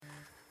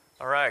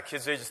All right,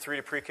 kids ages 3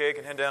 to pre-K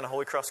can head down to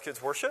Holy Cross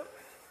Kids Worship.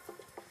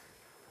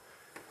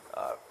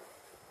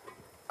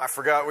 I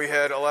forgot we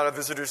had a lot of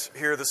visitors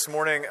here this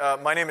morning.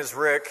 My name is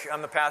Rick.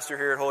 I'm the pastor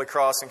here at Holy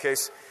Cross, in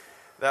case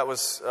that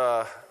was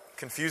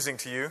confusing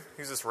to you.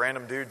 Who's this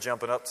random dude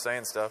jumping up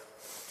saying stuff?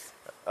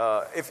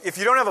 If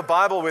you don't have a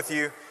Bible with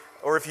you,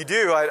 or if you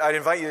do, I'd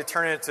invite you to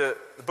turn it to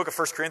the book of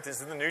 1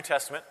 Corinthians in the New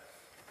Testament.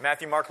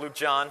 Matthew, Mark, Luke,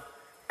 John,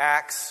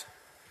 Acts,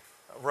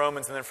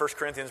 Romans, and then 1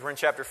 Corinthians. We're in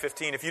chapter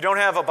 15. If you don't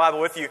have a Bible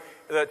with you,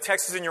 the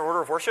text is in your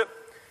order of worship.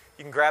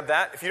 You can grab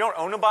that. If you don't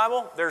own a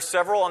Bible, there are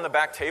several on the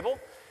back table.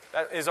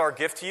 That is our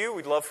gift to you.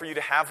 We'd love for you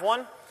to have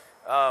one.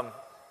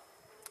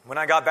 When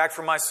I got back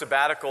from my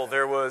sabbatical,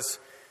 there was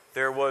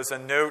a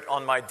note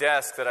on my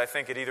desk that I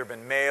think had either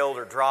been mailed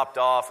or dropped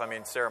off. I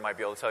mean, Sarah might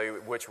be able to tell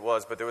you which it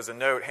was, but there was a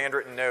note,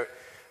 handwritten note,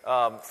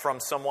 from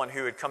someone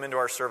who had come into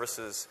our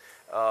services,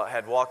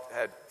 had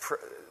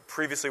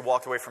previously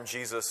walked away from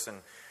Jesus, and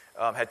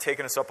had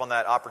taken us up on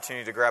that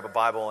opportunity to grab a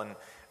Bible, and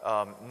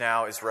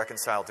now is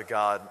reconciled to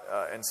God.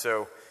 And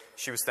so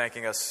she was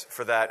thanking us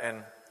for that,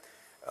 and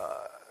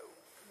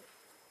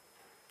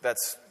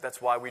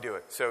that's why we do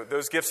it. So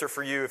those gifts are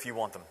for you if you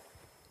want them.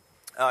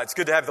 It's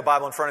good to have the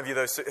Bible in front of you,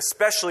 though,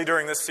 especially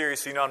during this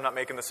series, so you know I'm not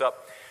making this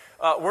up.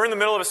 We're in the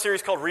middle of a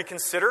series called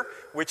Reconsider,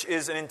 which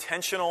is an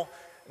intentional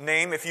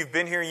name. If you've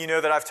been here, you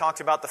know that I've talked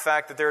about the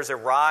fact that there's a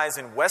rise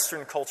in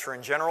Western culture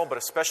in general, but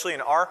especially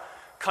in our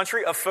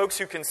country, of folks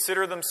who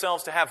consider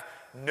themselves to have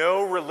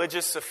no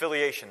religious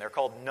affiliation. They're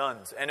called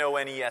nones,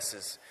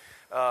 N-O-N-E-S's.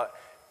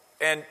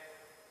 And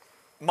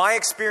my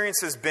experience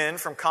has been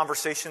from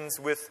conversations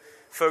with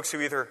folks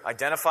who either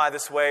identify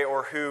this way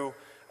or who,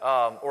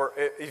 or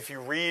if you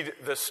read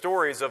the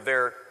stories of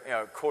their,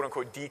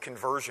 quote-unquote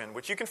deconversion,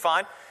 which you can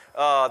find.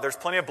 There's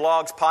plenty of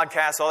blogs,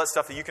 podcasts, all that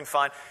stuff that you can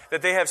find,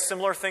 that they have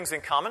similar things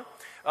in common.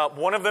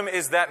 One of them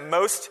is that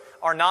most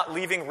are not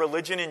leaving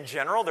religion in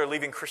general. They're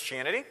leaving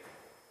Christianity.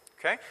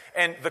 Okay?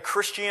 And the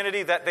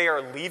Christianity that they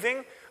are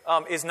leaving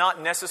is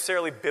not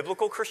necessarily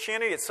biblical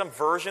Christianity. It's some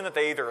version that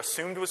they either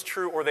assumed was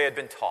true or they had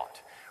been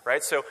taught.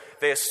 Right? So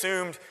they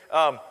assumed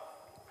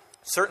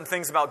certain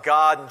things about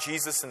God and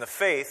Jesus and the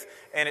faith,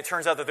 and it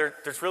turns out that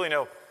there's really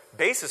no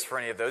basis for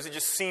any of those. It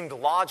just seemed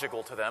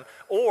logical to them.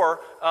 Or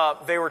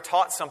they were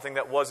taught something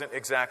that wasn't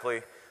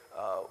exactly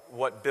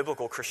what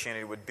biblical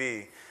Christianity would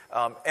be.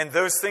 And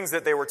those things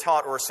that they were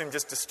taught or assumed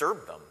just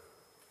disturbed them.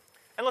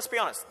 And let's be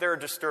honest, there are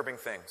disturbing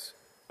things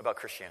about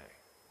Christianity.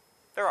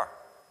 There are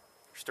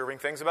disturbing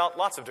things about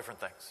lots of different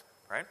things,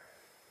 right?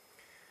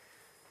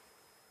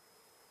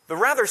 The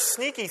rather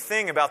sneaky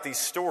thing about these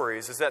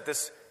stories is that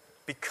this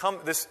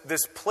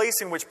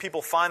place in which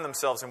people find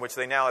themselves, in which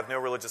they now have no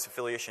religious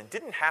affiliation,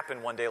 didn't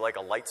happen one day like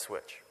a light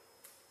switch,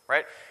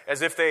 right?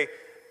 As if they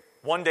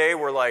one day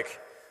were like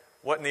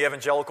what in the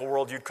evangelical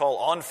world you'd call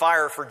on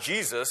fire for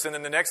Jesus, and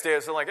then the next day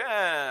it's like,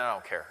 I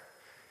don't care.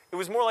 It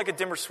was more like a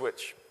dimmer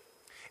switch.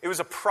 It was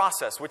a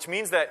process, which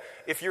means that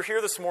if you're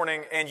here this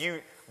morning and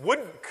you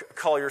wouldn't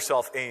call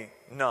yourself a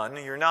nun,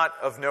 you're not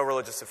of no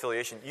religious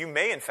affiliation, you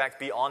may in fact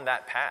be on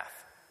that path.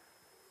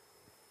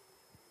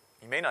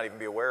 You may not even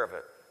be aware of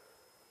it.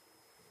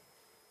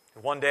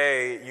 One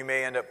day you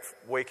may end up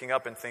waking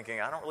up and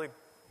thinking, I don't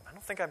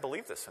think I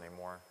believe this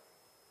anymore.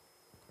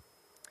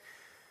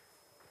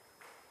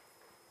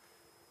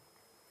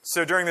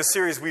 So during this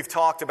series we've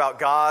talked about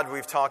God,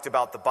 we've talked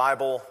about the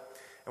Bible,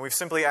 and we've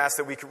simply asked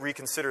that we could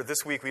reconsider.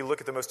 This week we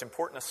look at the most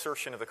important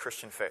assertion of the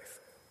Christian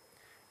faith.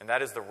 And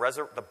that is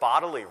the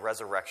bodily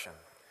resurrection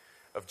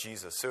of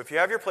Jesus. So if you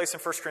have your place in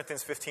 1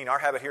 Corinthians 15, our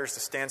habit here is to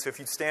stand. So if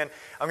you'd stand,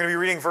 I'm going to be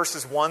reading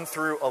verses 1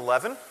 through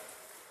 11.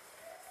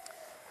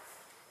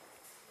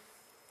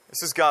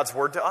 This is God's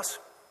word to us.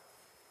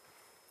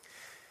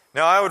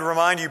 Now I would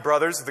remind you,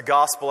 brothers, of the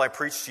gospel I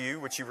preached to you,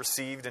 which you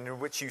received and in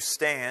which you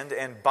stand,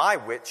 and by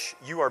which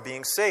you are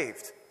being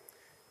saved,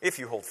 if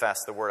you hold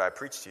fast the word I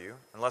preached to you,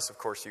 unless, of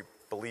course, you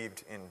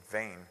believed in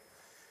vain.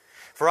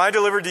 For I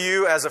delivered to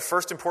you as of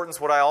first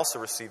importance what I also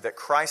received, that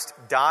Christ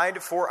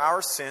died for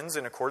our sins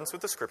in accordance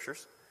with the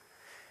Scriptures,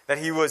 that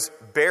he was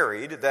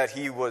buried, that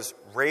he was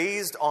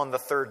raised on the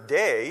third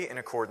day in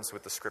accordance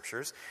with the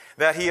Scriptures,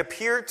 that he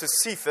appeared to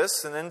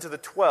Cephas and then to the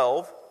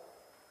 12.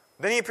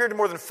 Then he appeared to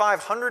more than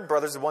 500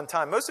 brothers at one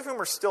time, most of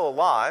whom are still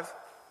alive.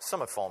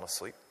 Some have fallen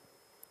asleep.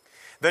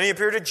 Then he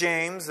appeared to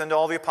James, then to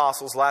all the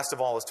apostles. Last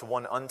of all, as to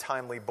one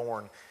untimely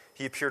born,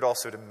 he appeared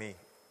also to me.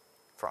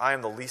 For I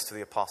am the least of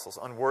the apostles,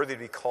 unworthy to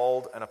be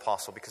called an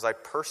apostle, because I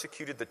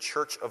persecuted the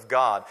church of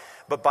God.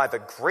 But by the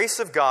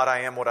grace of God I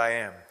am what I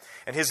am.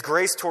 And his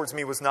grace towards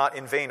me was not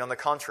in vain. On the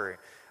contrary,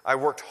 I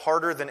worked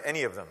harder than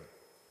any of them.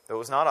 Though it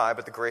was not I,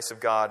 but the grace of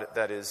God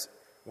that is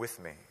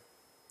with me.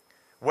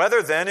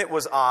 Whether then it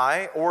was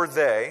I or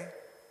they,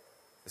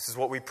 this is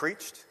what we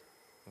preached,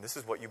 and this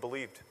is what you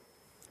believed.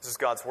 This is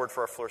God's word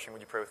for our flourishing.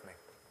 Would you pray with me?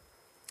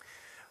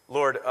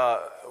 Lord,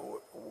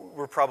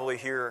 we're probably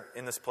here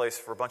in this place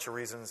for a bunch of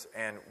reasons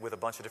and with a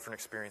bunch of different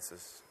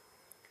experiences.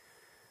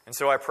 And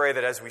so I pray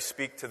that as we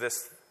speak to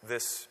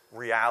this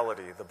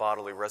reality, the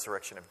bodily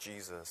resurrection of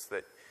Jesus,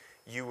 that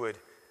you would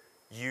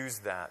use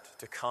that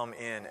to come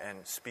in and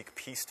speak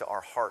peace to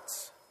our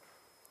hearts.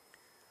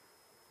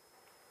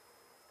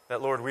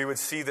 That, Lord, we would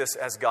see this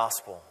as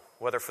gospel,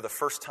 whether for the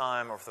first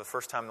time or for the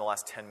first time in the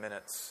last 10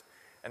 minutes,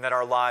 and that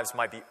our lives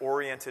might be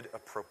oriented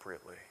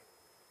appropriately.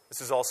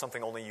 This is all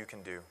something only you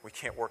can do. We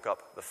can't work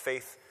up the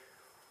faith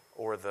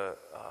or the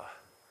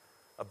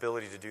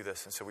ability to do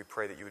this, and so we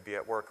pray that you would be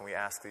at work, and we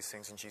ask these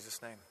things in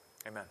Jesus' name.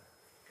 Amen.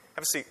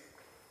 Have a seat.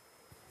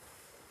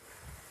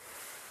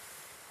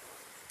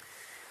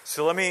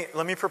 So let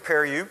me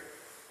prepare you.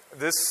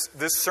 This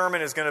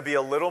sermon is going to be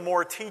a little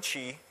more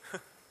teachy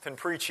than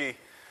preachy.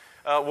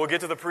 We'll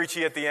get to the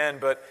preachy at the end,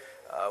 but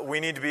we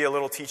need to be a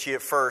little teachy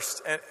at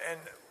first. And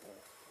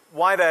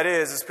why that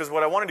is because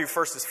what I want to do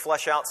first is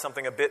flesh out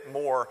something a bit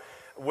more,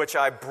 which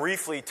I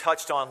briefly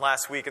touched on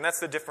last week, and that's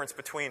the difference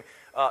between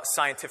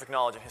scientific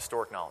knowledge and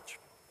historic knowledge.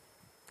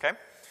 Okay?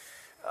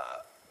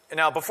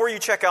 Now, before you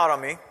check out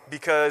on me,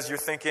 because you're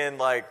thinking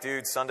like,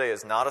 dude, Sunday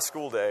is not a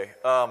school day,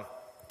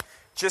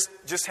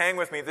 just hang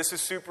with me. This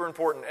is super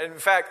important. And in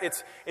fact,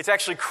 it's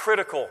actually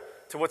critical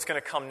to what's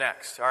going to come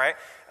next, all right?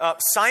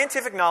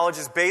 Scientific knowledge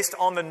is based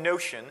on the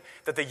notion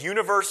that the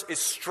universe is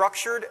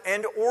structured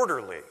and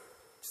orderly.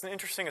 It's an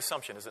interesting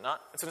assumption, is it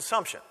not? It's an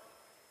assumption.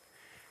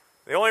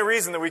 The only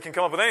reason that we can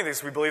come up with anything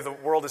is we believe the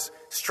world is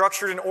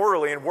structured and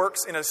orderly and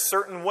works in a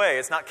certain way.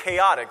 It's not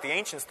chaotic. The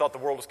ancients thought the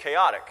world was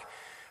chaotic.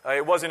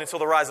 It wasn't until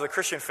the rise of the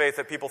Christian faith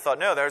that people thought,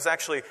 no, there's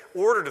actually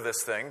order to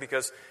this thing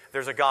because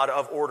there's a God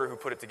of order who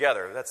put it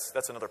together.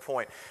 That's another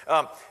point.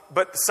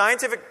 But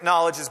scientific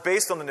knowledge is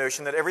based on the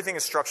notion that everything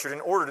is structured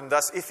and ordered, and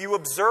thus if you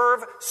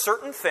observe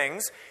certain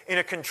things in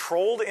a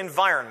controlled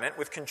environment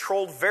with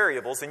controlled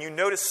variables, then you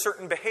notice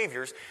certain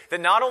behaviors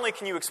that not only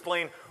can you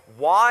explain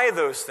why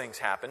those things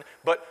happen,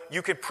 but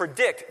you could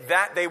predict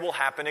that they will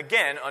happen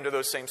again under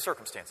those same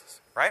circumstances.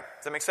 Right?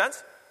 Does that make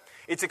sense?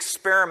 It's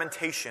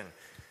experimentation.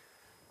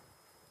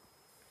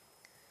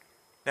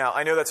 Now,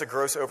 I know that's a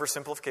gross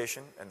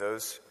oversimplification, and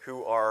those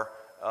who are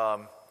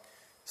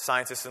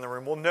scientists in the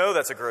room will know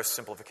that's a gross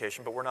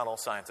simplification, but we're not all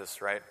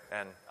scientists, right?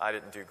 And I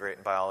didn't do great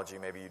in biology,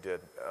 maybe you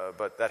did,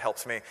 but that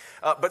helps me.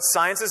 But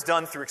science is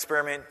done through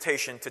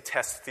experimentation to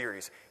test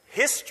theories.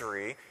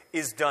 History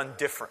is done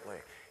differently.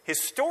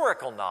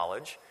 Historical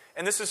knowledge,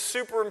 and this is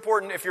super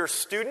important if you're a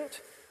student,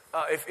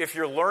 if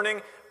you're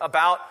learning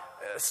about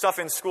stuff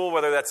in school,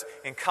 whether that's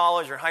in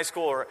college or in high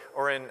school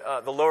or in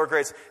the lower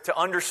grades, to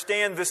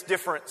understand this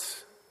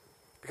difference.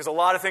 Because a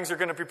lot of things are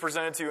going to be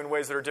presented to you in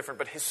ways that are different.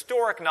 But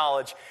historic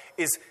knowledge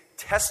is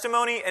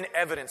testimony and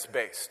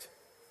evidence-based,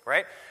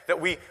 right? That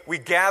we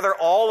gather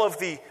all of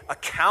the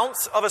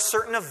accounts of a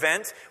certain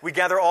event. We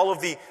gather all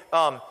of the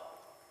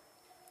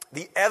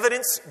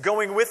evidence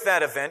going with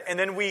that event. And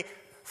then we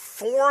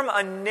form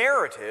a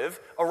narrative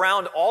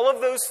around all of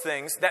those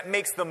things that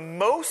makes the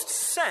most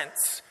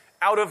sense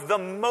out of the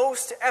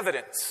most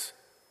evidence.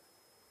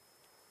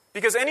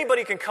 Because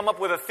anybody can come up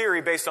with a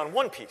theory based on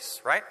one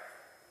piece, right?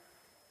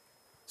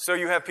 So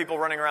you have people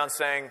running around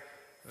saying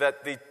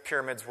that the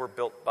pyramids were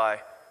built by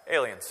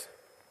aliens.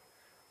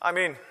 I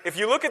mean, if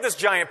you look at this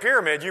giant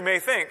pyramid, you may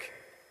think,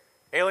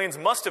 aliens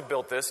must have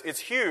built this. It's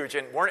huge,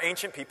 and weren't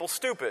ancient people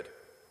stupid?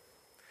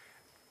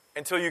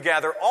 Until you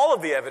gather all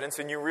of the evidence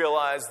and you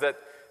realize that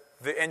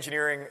the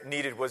engineering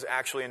needed was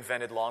actually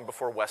invented long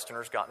before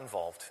Westerners got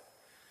involved.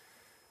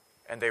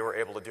 And they were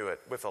able to do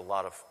it with a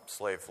lot of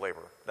slave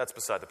labor. That's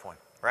beside the point,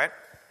 right?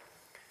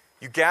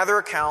 You gather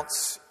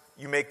accounts,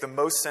 you make the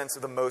most sense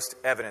of the most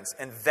evidence.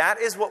 And that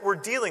is what we're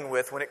dealing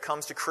with when it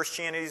comes to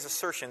Christianity's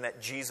assertion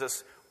that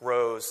Jesus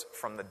rose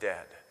from the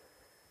dead.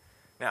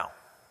 Now,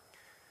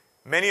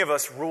 many of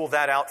us rule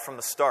that out from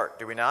the start,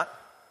 do we not?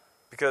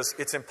 Because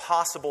it's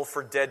impossible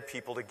for dead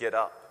people to get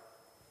up.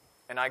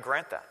 And I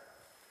grant that.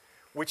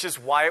 Which is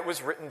why it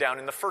was written down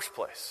in the first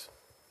place,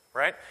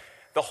 right?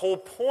 The whole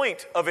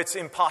point of its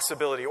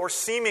impossibility, or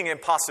seeming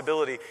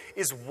impossibility,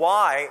 is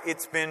why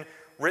it's been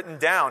written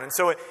down. And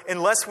so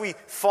unless we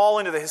fall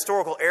into the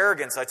historical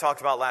arrogance I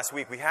talked about last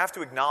week, we have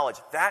to acknowledge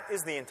that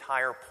is the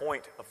entire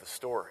point of the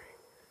story.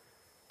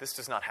 This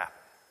does not happen.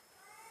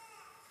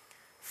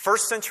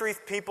 First century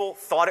people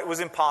thought it was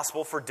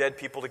impossible for dead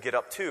people to get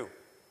up too.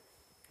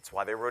 That's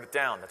why they wrote it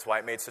down. That's why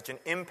it made such an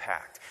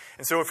impact.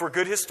 And so if we're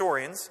good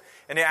historians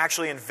and to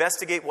actually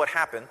investigate what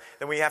happened,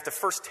 then we have to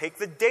first take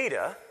the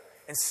data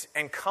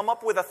and come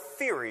up with a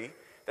theory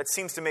that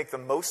seems to make the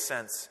most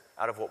sense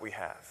out of what we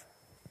have.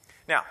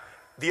 Now,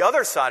 the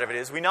other side of it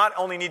is we not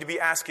only need to be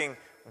asking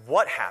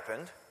what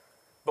happened,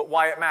 but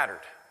why it mattered.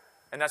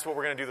 And that's what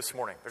we're going to do this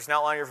morning. There's an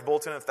outline here for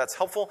bulletin. If that's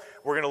helpful,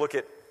 we're going to look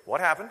at what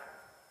happened,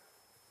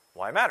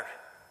 why it mattered.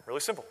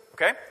 Really simple,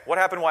 okay? What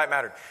happened, why it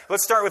mattered.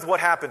 Let's start with what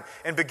happened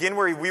and begin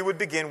where we would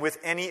begin with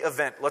any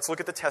event. Let's look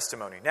at the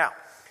testimony. Now,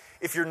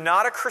 if you're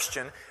not a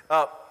Christian,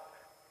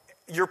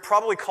 you're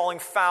probably calling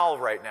foul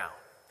right now,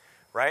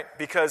 right?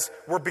 Because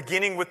we're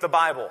beginning with the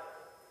Bible.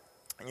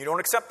 And you don't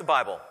accept the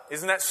Bible.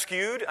 Isn't that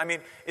skewed? I mean,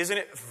 isn't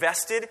it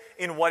vested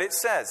in what it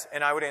says?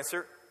 And I would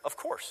answer, of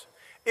course.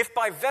 If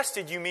by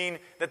vested you mean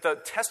that the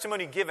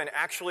testimony given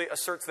actually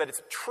asserts that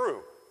it's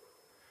true,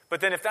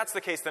 But then if that's the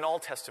case, then all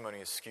testimony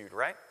is skewed,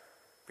 right?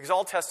 Because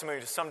all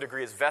testimony to some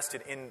degree is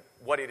vested in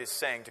what it is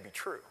saying to be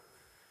true.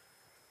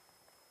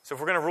 So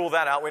if we're going to rule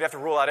that out, we'd have to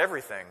rule out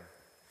everything.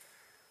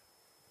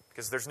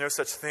 Because there's no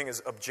such thing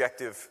as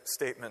objective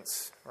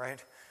statements,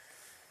 right?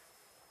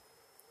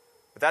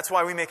 But that's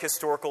why we make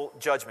historical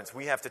judgments.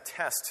 We have to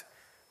test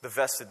the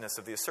vestedness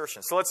of the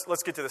assertion. So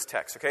let's get to this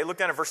text, okay? Look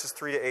down at verses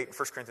 3 to 8 in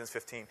 1 Corinthians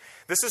 15.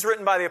 This is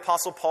written by the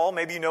Apostle Paul.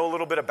 Maybe you know a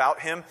little bit about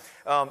him.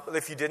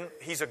 If you didn't,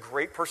 he's a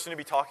great person to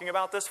be talking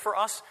about this for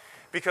us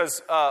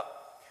because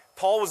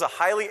Paul was a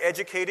highly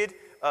educated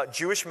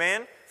Jewish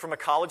man from a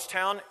college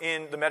town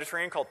in the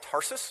Mediterranean called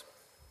Tarsus,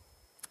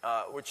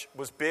 which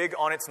was big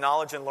on its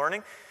knowledge and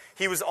learning.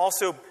 He was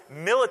also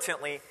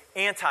militantly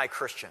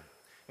anti-Christian.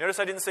 Notice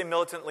I didn't say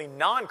militantly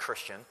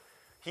non-Christian.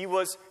 He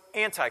was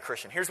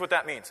anti-Christian. Here's what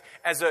that means.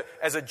 As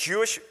a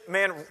Jewish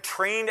man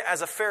trained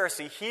as a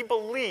Pharisee, he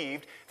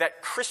believed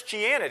that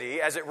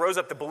Christianity, as it rose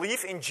up, the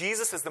belief in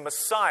Jesus as the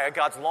Messiah,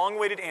 God's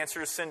long-awaited answer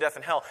to sin, death,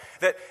 and hell,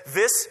 that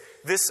this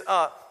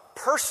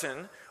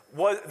person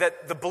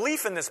that the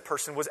belief in this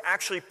person was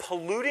actually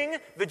polluting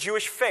the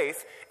Jewish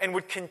faith and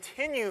would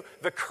continue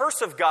the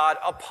curse of God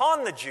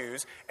upon the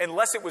Jews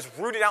unless it was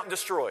rooted out and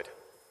destroyed.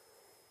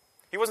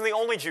 He wasn't the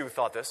only Jew who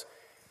thought this.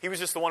 He was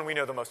just the one we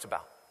know the most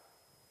about.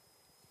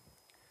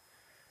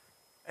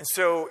 And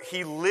so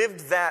he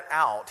lived that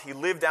out. He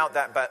lived out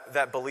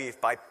that belief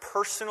by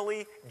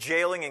personally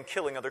jailing and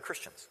killing other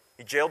Christians.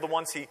 He jailed the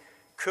ones he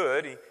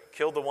could. He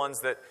killed the ones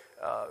that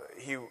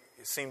he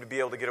seemed to be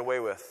able to get away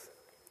with.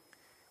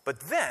 But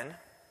then,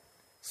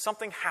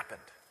 something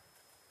happened.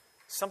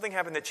 Something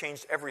happened that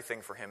changed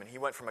everything for him, and he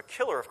went from a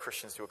killer of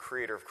Christians to a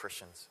creator of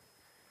Christians.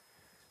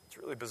 It's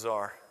really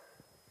bizarre.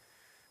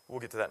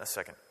 We'll get to that in a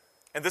second.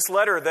 And this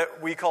letter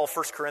that we call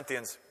 1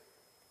 Corinthians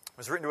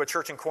was written to a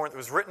church in Corinth. It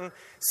was written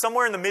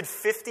somewhere in the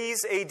mid-50s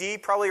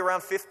AD, probably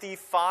around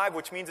 55,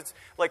 which means it's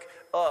like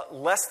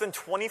less than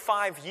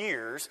 25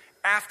 years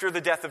after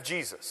the death of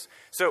Jesus.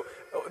 So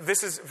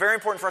this is very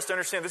important for us to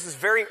understand. This is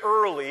very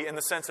early in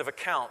the sense of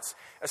accounts,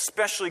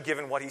 especially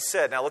given what he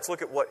said. Now let's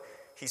look at what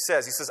he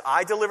says. He says,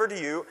 I deliver to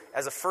you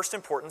as of first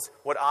importance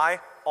what I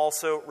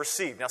also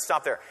received. Now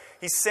stop there.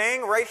 He's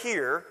saying right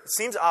here, it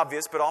seems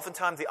obvious, but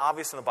oftentimes the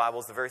obvious in the Bible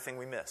is the very thing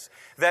we miss.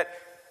 That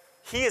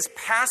he is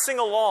passing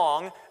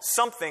along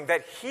something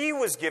that he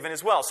was given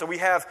as well. So we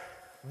have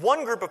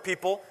one group of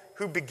people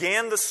who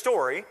began the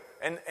story,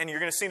 and you're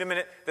going to see in a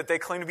minute that they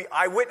claim to be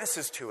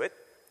eyewitnesses to it.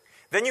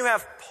 Then you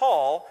have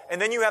Paul, and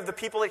then you have the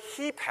people that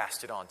he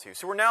passed it on to.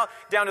 So we're now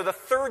down to the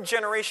third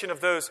generation of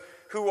those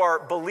who are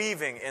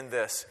believing in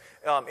this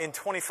in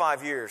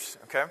 25 years.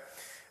 Okay,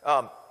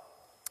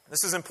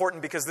 this is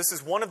important because this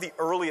is one of the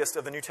earliest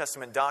of the New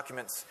Testament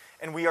documents,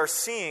 and we are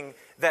seeing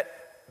that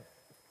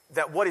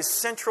what is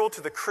central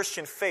to the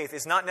Christian faith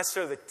is not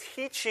necessarily the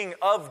teaching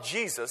of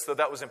Jesus, though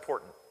that was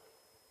important,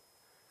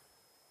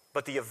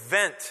 but the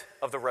event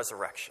of the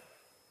resurrection.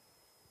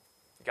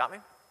 You got me?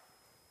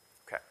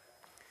 Okay.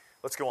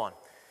 Let's go on.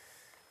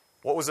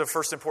 What was of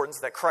first importance?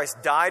 That Christ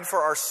died for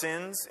our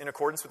sins in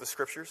accordance with the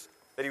Scriptures,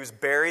 that he was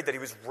buried, that he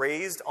was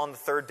raised on the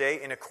third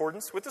day in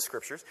accordance with the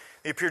Scriptures.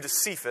 He appeared to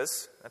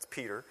Cephas, that's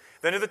Peter,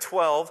 then to the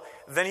 12,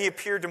 then he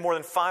appeared to more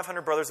than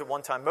 500 brothers at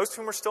one time, most of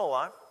whom are still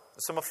alive.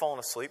 Some have fallen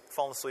asleep.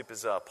 Fallen asleep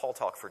is Paul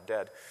talk for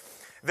dead.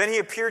 Then he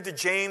appeared to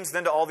James,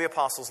 then to all the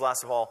apostles.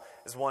 Last of all,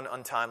 as one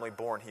untimely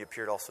born, he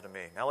appeared also to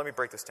me. Now let me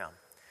break this down.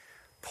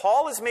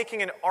 Paul is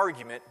making an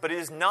argument, but it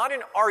is not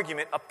an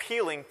argument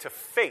appealing to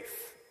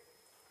faith.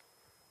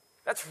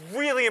 That's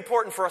really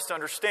important for us to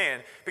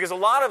understand, because a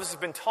lot of us have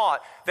been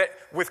taught that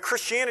with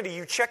Christianity,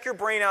 you check your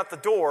brain out the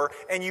door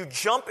and you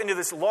jump into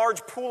this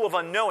large pool of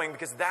unknowing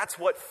because that's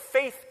what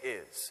faith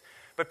is.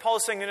 But Paul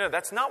is saying, no,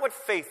 that's not what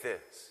faith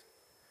is.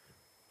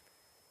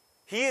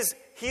 He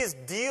is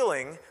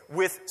dealing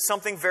with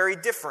something very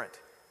different.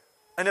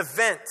 An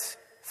event,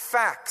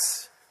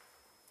 facts.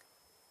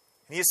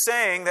 And he is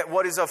saying that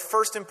what is of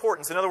first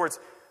importance, in other words,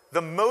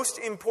 the most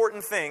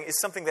important thing is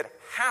something that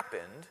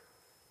happened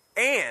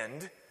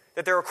and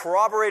that there are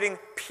corroborating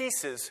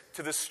pieces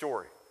to this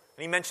story.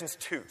 And he mentions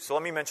two. So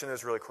let me mention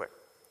those really quick.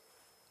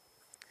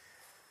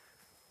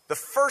 The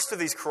first of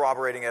these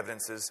corroborating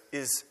evidences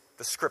is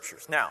the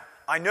Scriptures. Now,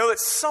 I know that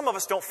some of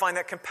us don't find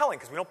that compelling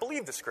because we don't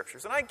believe the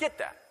Scriptures, and I get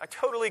that. I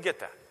totally get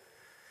that.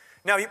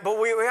 Now, but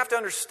what we have to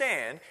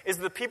understand is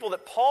the people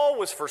that Paul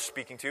was first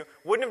speaking to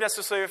wouldn't have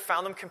necessarily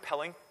found them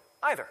compelling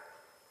either,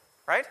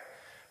 right?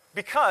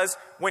 Because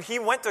when he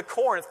went to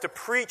Corinth to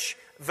preach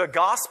the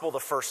gospel the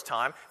first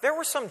time, there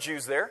were some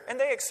Jews there, and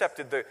they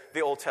accepted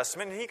the Old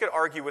Testament, and he could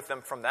argue with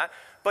them from that.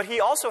 But he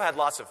also had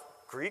lots of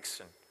Greeks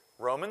and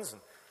Romans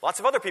and lots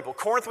of other people.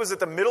 Corinth was at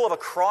the middle of a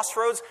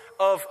crossroads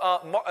of,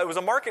 it was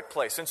a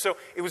marketplace. And so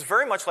it was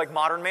very much like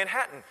modern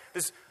Manhattan.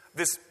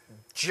 This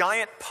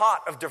giant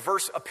pot of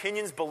diverse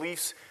opinions,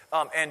 beliefs,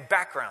 and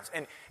backgrounds.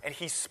 And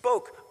he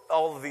spoke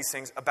all of these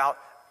things about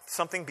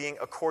something being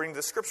according to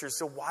the Scriptures.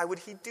 So why would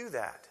he do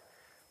that?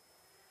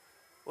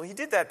 Well, he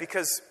did that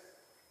because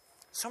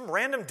some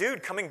random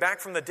dude coming back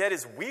from the dead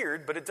is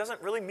weird, but it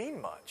doesn't really mean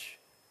much.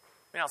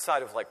 I mean,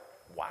 outside of like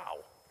Wow.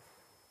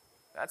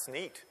 That's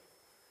neat.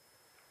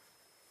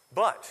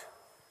 But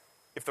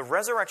if the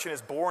resurrection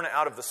is born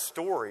out of the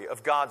story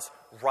of God's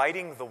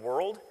righting the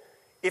world,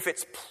 if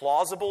it's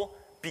plausible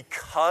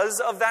because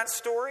of that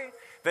story,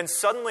 then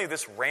suddenly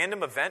this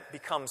random event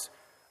becomes,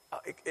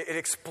 it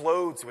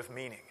explodes with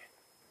meaning.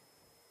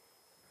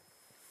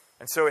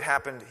 And so it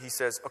happened, he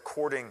says,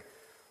 according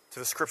to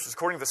the Scriptures,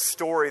 according to the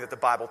story that the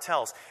Bible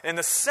tells. And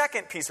the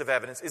second piece of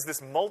evidence is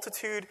this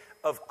multitude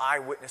of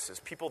eyewitnesses,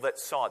 people that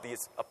saw it,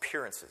 these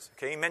appearances.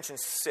 Okay, he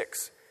mentions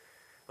 6.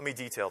 Let me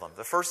detail them.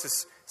 The first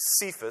is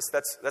Cephas.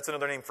 That's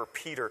another name for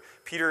Peter.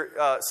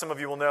 Peter, some of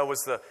you will know,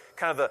 was the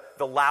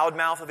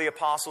loudmouth of the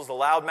apostles, the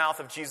loudmouth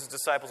of Jesus'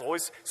 disciples.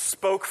 Always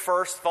spoke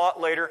first,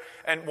 thought later.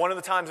 And one of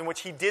the times in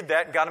which he did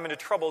that and got him into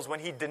trouble is when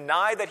he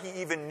denied that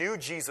he even knew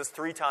Jesus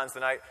 3 times the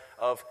night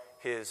of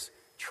his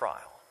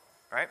trial.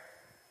 Right?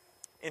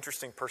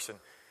 Interesting person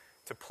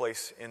to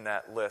place in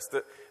that list.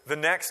 The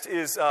next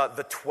is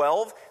the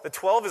 12. The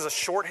 12 is a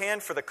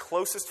shorthand for the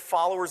closest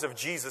followers of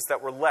Jesus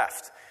that were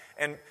left.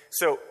 And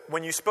so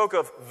when you spoke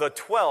of the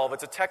 12,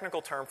 it's a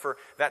technical term for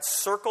that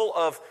circle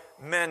of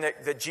men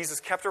that Jesus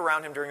kept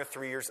around him during the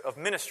 3 years of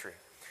ministry.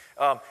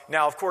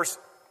 Now, of course,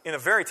 in a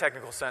very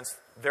technical sense,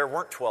 there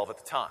weren't 12 at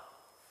the time.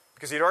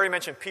 Because he'd already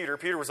mentioned Peter.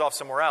 Peter was off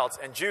somewhere else.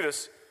 And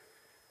Judas,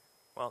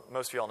 well,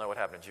 most of you all know what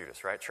happened to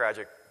Judas, right?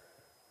 Tragic.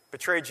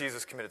 Betrayed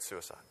Jesus, committed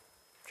suicide.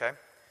 Okay?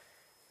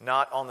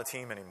 Not on the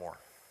team anymore.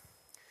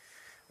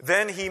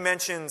 Then he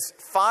mentions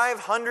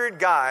 500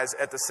 guys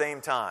at the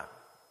same time.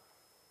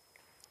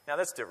 Now,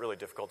 that's really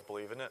difficult to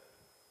believe, isn't it?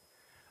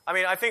 I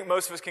mean, I think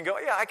most of us can go,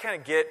 yeah, I kind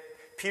of get.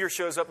 Peter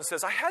shows up and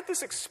says, I had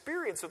this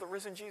experience of the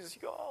risen Jesus.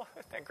 You go, oh,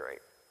 isn't that great?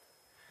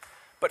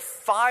 But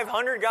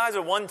 500 guys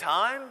at one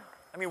time?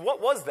 I mean,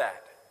 what was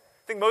that?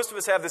 I think most of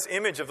us have this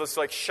image of this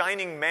like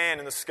shining man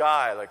in the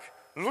sky, like,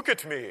 look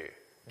at me,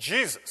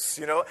 Jesus,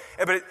 you know?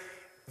 But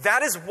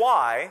that is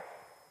why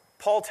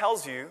Paul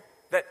tells you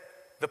that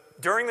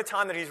during the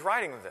time that he's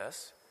writing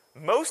this,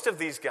 most of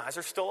these guys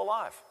are still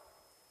alive.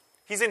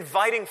 He's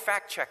inviting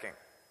fact-checking.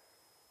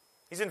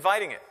 He's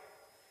inviting it.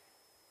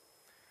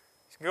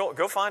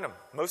 Go find them.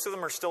 Most of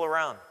them are still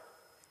around.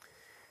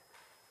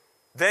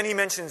 Then he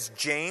mentions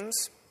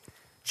James.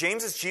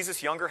 James is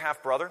Jesus' younger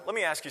half-brother. Let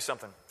me ask you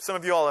something. Some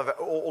of you all have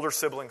older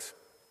siblings.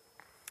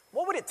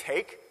 What would it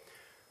take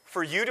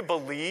for you to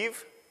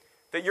believe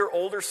that your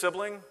older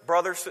sibling,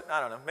 brother,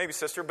 I don't know, maybe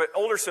sister, but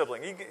older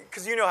sibling,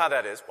 because you know how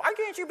that is. Why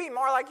can't you be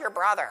more like your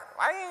brother?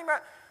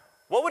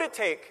 What would it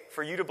take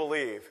for you to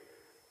believe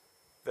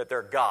that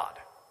they're God?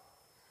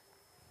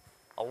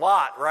 A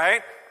lot,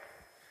 right?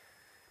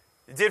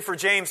 It did for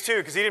James too,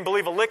 because he didn't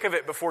believe a lick of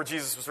it before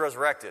Jesus was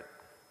resurrected.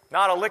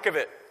 Not a lick of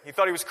it. He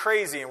thought he was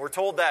crazy, and we're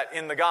told that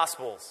in the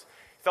Gospels.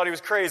 He thought he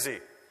was crazy.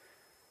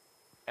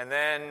 And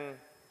then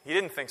he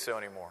didn't think so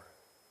anymore.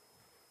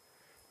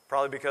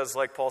 Probably because,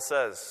 like Paul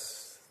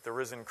says, the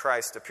risen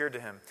Christ appeared to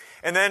him.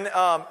 And then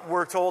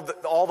we're told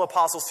that all the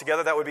apostles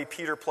together, that would be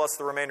Peter plus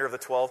the remainder of the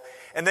 12.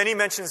 And then he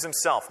mentions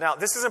himself. Now,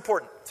 this is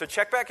important. So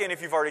check back in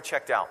if you've already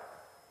checked out.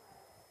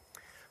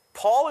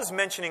 Paul is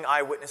mentioning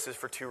eyewitnesses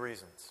for 2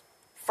 reasons.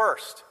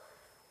 First,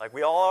 like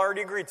we all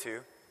already agreed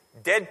to,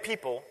 dead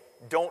people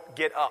don't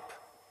get up.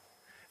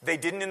 They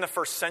didn't in the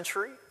first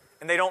century,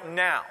 and they don't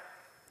now.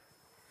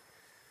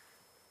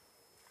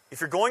 If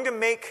you're going to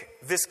make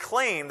this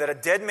claim that a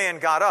dead man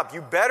got up,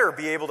 you better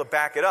be able to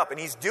back it up. And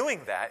he's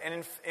doing that.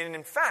 And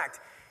in fact,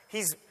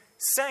 he's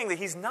saying that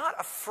he's not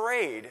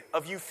afraid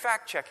of you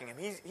fact-checking him.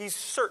 He's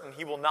certain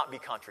he will not be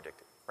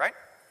contradicted, right?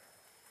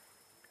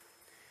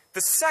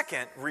 The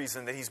second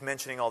reason that he's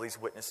mentioning all these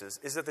witnesses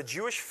is that the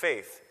Jewish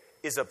faith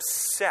is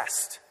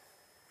obsessed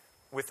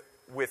with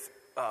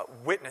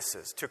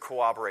witnesses to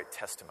corroborate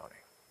testimony,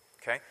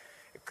 okay?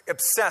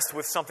 Obsessed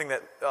with something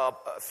that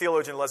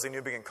theologian Leslie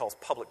Newbigin calls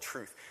public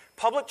truth.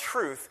 Public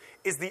truth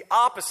is the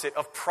opposite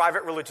of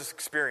private religious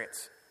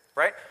experience,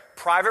 right?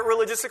 Private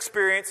religious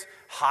experience,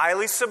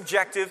 highly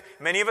subjective.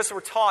 Many of us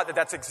were taught that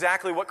that's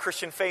exactly what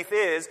Christian faith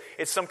is.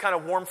 It's some kind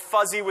of warm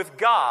fuzzy with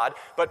God.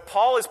 But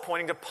Paul is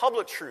pointing to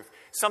public truth,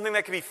 something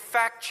that can be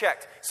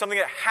fact-checked, something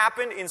that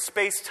happened in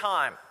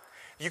space-time.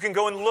 You can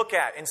go and look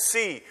at and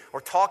see or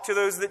talk to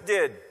those that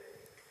did.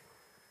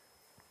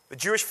 The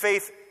Jewish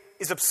faith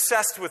is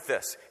obsessed with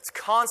this. It's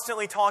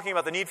constantly talking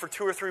about the need for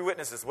 2 or 3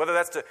 witnesses, whether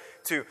that's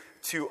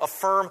to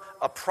affirm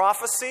a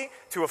prophecy,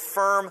 to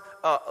affirm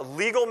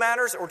legal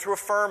matters, or to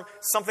affirm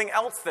something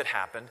else that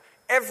happened.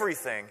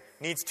 Everything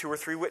needs 2 or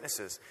 3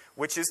 witnesses,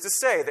 which is to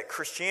say that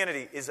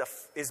Christianity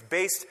is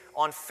based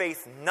on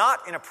faith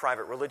not in a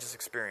private religious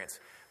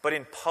experience, but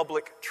in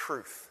public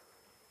truth.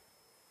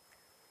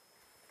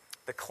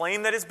 The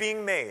claim that is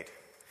being made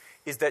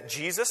is that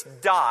Jesus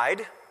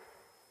died,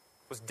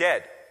 was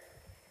dead,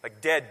 like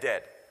dead.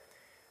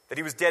 That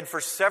he was dead for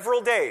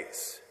several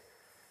days.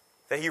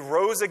 That he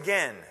rose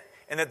again.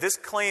 And that this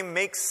claim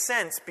makes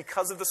sense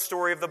because of the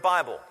story of the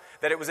Bible.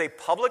 That it was a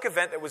public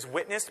event that was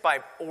witnessed by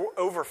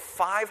over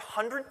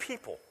 500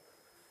 people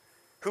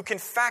who can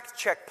fact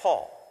check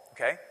Paul.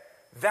 Okay?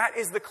 That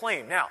is the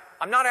claim. Now,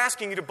 I'm not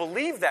asking you to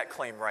believe that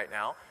claim right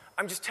now.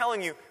 I'm just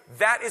telling you,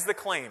 that is the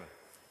claim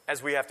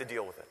as we have to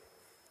deal with it.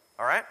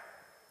 All right?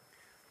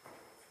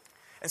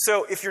 And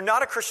so if you're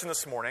not a Christian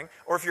this morning,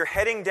 or if you're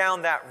heading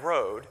down that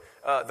road,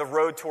 the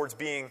road towards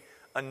being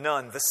a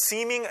nun, the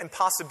seeming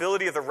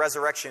impossibility of the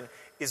resurrection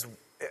is,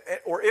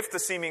 or if the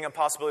seeming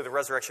impossibility of the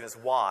resurrection is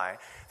why,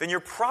 then you're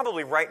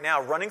probably right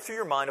now running through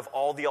your mind of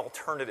all the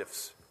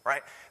alternatives,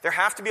 right? There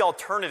have to be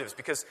alternatives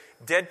because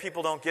dead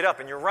people don't get up.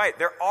 And you're right,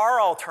 there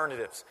are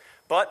alternatives.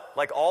 But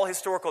like all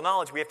historical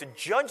knowledge, we have to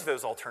judge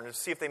those alternatives,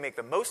 see if they make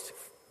the most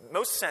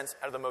sense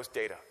out of the most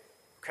data,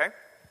 okay?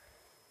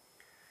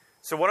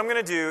 So what I'm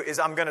going to do is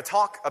I'm going to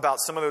talk about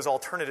some of those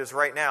alternatives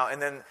right now and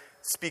then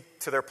speak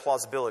to their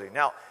plausibility.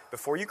 Now,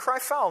 before you cry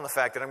foul on the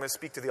fact that I'm going to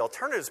speak to the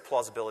alternatives'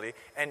 plausibility,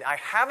 and I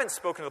haven't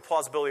spoken to the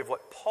plausibility of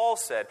what Paul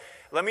said,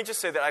 let me just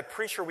say that I'm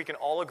pretty sure we can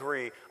all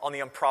agree on the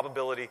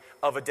improbability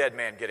of a dead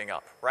man getting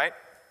up, right?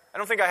 I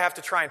don't think I have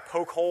to try and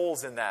poke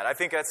holes in that. I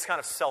think that's kind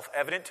of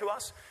self-evident to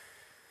us.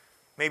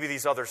 Maybe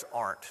these others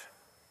aren't.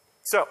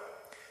 So,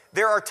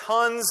 there are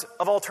tons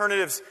of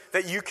alternatives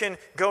that you can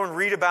go and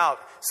read about,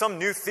 some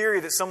new theory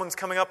that someone's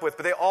coming up with,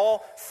 but they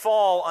all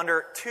fall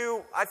under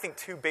two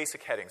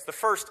basic headings. The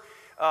first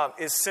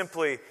is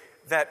simply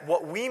that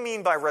what we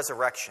mean by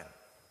resurrection,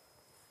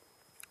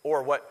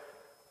 or what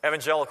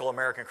evangelical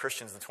American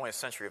Christians in the 20th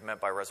century have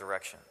meant by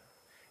resurrection,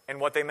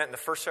 and what they meant in the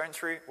first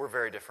century were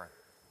very different.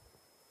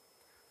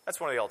 That's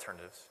one of the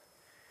alternatives.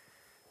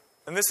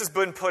 And this has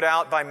been put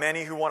out by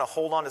many who want to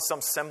hold on to some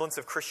semblance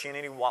of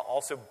Christianity while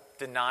also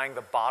denying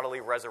the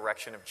bodily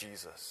resurrection of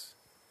Jesus.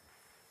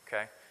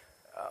 Okay?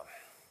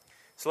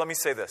 So let me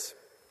say this.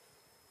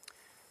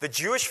 The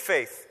Jewish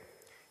faith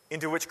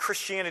into which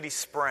Christianity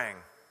sprang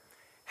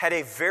had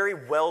a very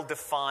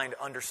well-defined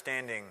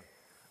understanding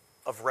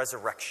of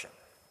resurrection.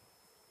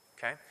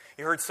 Okay?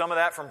 You heard some of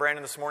that from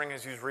Brandon this morning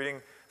as he was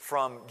reading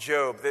from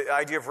Job. The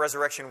idea of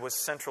resurrection was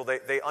central.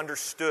 They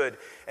understood.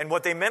 And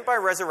what they meant by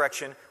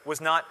resurrection was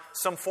not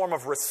some form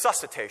of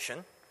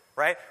resuscitation,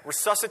 right?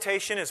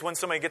 Resuscitation is when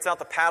somebody gets out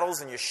the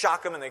paddles and you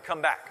shock them and they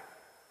come back,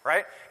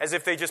 right? As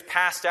if they just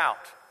passed out.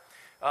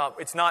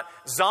 It's not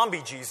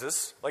zombie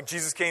Jesus, like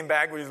Jesus came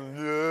back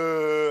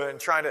and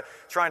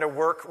trying to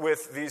work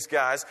with these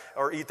guys,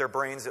 or eat their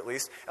brains at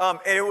least. And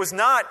it was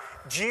not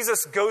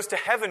Jesus goes to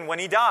heaven when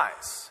he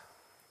dies.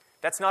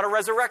 That's not a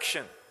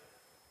resurrection.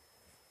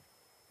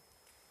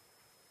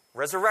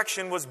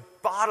 Resurrection was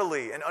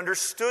bodily and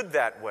understood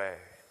that way.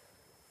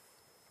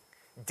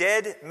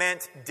 Dead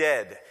meant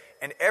dead.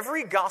 And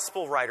every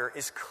gospel writer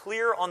is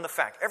clear on the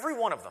fact, every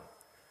one of them,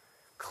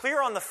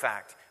 clear on the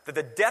fact that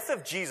the death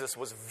of Jesus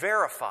was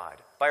verified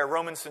by a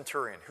Roman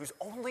centurion whose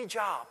only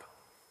job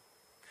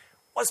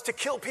was to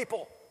kill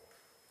people.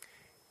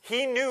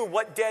 He knew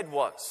what dead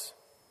was.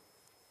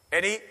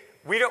 And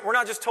we're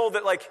not just told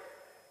that like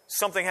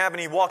something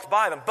happened, he walked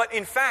by them, but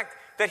in fact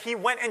that he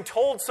went and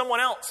told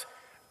someone else,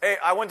 hey,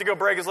 I went to go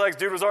break his legs.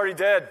 Dude was already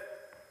dead.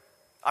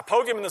 I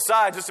poked him in the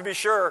side just to be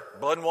sure.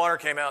 Blood and water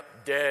came out.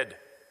 Dead.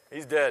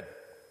 He's dead.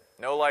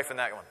 No life in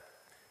that one.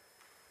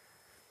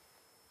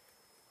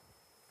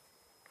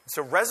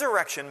 So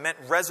resurrection meant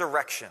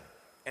resurrection.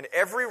 And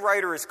every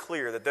writer is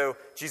clear that though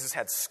Jesus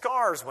had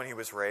scars when he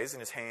was raised in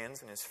his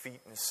hands and his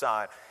feet and his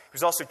side, he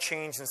was also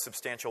changed in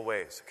substantial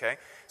ways. Okay?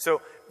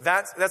 So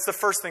that's the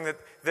first thing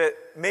that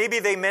maybe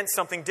they meant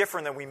something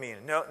different than we mean.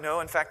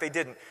 No, in fact they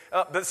didn't.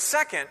 The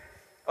second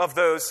of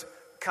those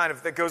kind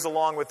of that goes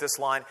along with this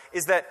line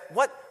is that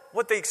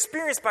what they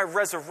experienced by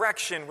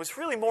resurrection was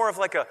really more of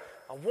like a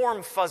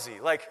warm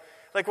fuzzy, like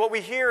what we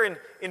hear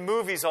in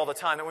movies all the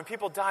time, that when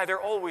people die, they're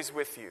always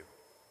with you,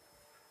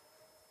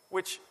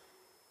 which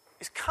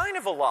is kind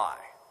of a lie,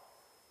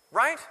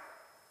 right?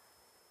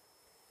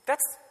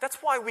 That's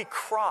why we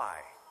cry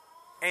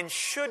and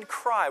should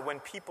cry when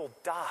people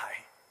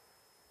die,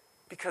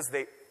 because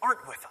they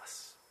aren't with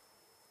us.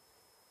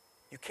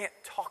 You can't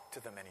talk to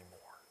them anymore.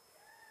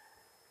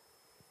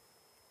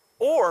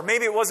 Or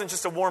maybe it wasn't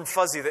just a warm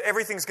fuzzy, that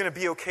everything's going to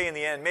be okay in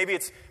the end. Maybe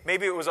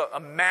it was a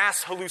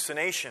mass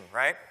hallucination,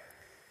 right?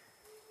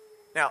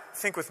 Now,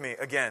 think with me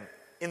again.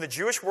 In the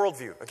Jewish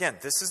worldview, again,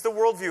 this is the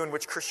worldview in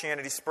which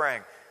Christianity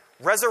sprang.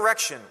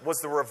 Resurrection was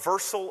the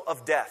reversal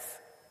of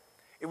death.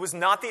 It was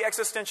not the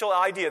existential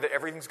idea that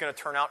everything's going to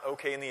turn out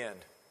okay in the end.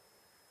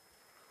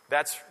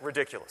 That's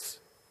ridiculous.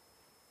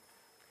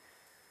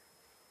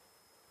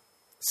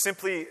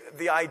 Simply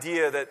the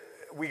idea that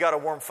we got a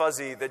warm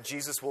fuzzy that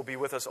Jesus will be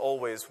with us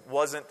always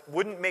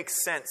wouldn't make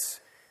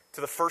sense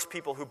to the first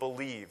people who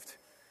believed.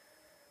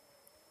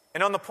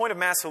 And on the point of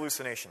mass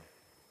hallucination,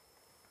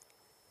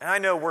 and I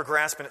know we're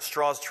grasping at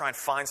straws to try and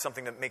find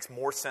something that makes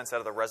more sense out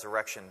of the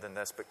resurrection than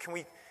this, but can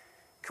we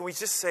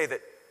just say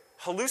that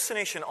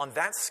hallucination on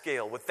that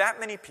scale, with that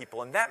many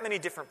people in that many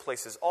different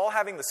places, all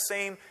having the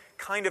same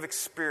kind of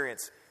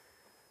experience,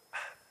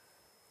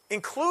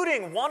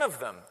 including one of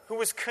them who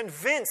was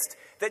convinced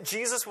that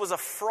Jesus was a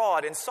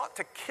fraud and sought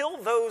to kill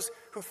those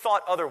who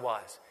thought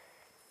otherwise.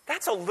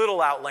 That's a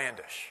little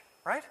outlandish,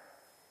 right?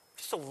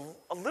 Just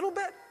a little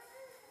bit.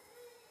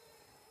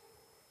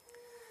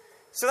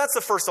 So that's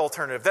the first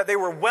alternative, that they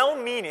were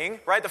well-meaning,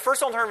 right? The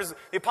first alternative is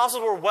the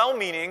apostles were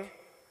well-meaning,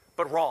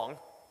 but wrong.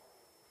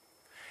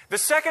 The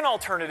second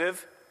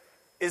alternative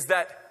is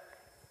that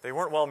they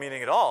weren't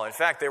well-meaning at all. In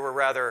fact, they were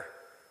rather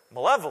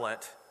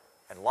malevolent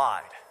and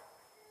lied,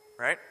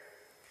 right?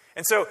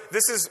 And so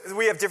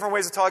we have different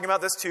ways of talking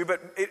about this too, but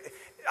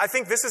I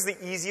think this is the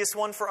easiest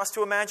one for us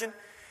to imagine.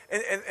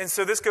 And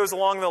so this goes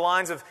along the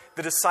lines of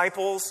the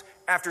disciples,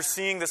 after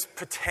seeing this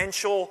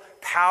potential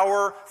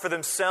power for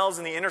themselves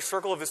in the inner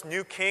circle of this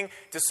new king,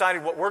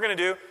 decided what we're going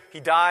to do. He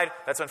died.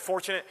 That's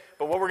unfortunate.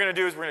 But what we're going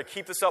to do is we're going to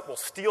keep this up. We'll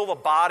steal the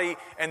body,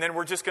 and then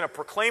we're just going to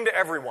proclaim to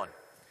everyone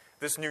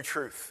this new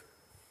truth.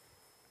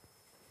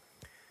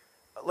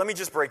 Let me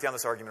just break down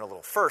this argument a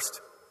little.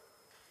 First,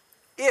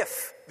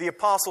 if the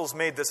apostles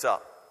made this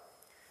up,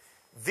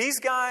 these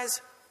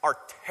guys are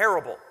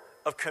terrible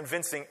of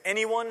convincing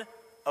anyone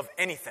of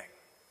anything.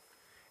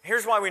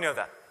 Here's why we know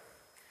that.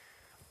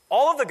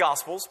 All of the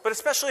Gospels, but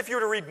especially if you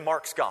were to read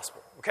Mark's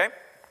Gospel, okay,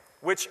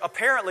 which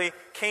apparently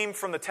came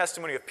from the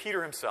testimony of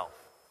Peter himself,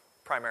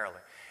 primarily.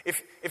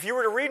 If you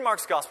were to read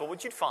Mark's Gospel,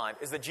 what you'd find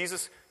is that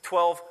Jesus'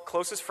 12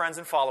 closest friends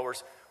and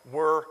followers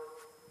were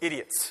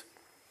idiots.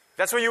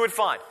 That's what you would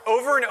find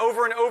over and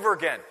over and over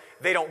again.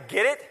 They don't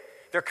get it.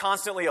 They're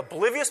constantly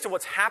oblivious to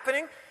what's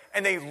happening,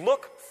 and they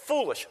look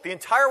foolish the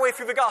entire way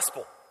through the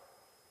Gospel.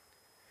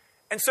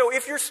 And so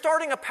if you're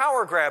starting a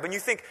power grab and you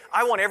think,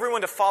 I want everyone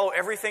to follow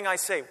everything I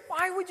say,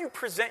 why would you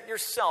present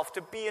yourself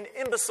to be an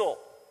imbecile?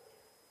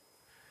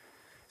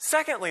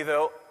 Secondly,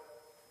 though,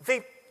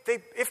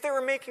 if they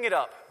were making it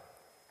up,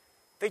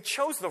 they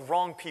chose the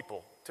wrong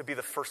people to be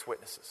the first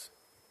witnesses.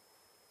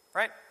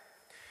 Right?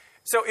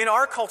 So in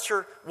our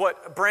culture,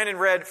 what Brandon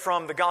read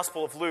from the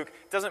Gospel of Luke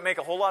doesn't make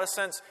a whole lot of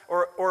sense,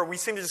 or we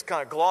seem to just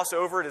kind of gloss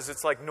over it as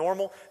it's like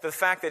normal. The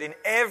fact that in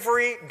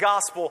every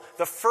gospel,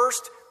 the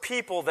first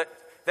people that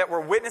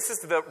were witnesses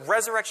to the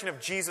resurrection of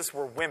Jesus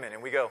were women.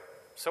 And we go,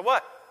 so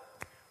what?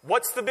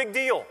 What's the big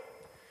deal?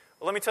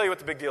 Well, let me tell you what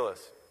the big deal is.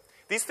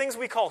 These things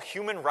we call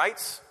human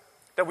rights,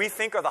 that we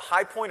think are the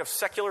high point of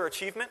secular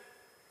achievement,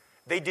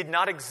 they did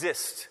not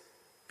exist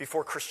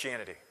before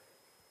Christianity.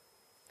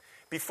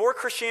 Before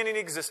Christianity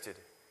existed,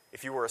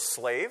 if you were a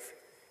slave,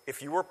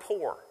 if you were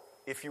poor,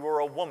 if you were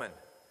a woman,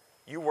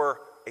 you were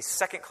a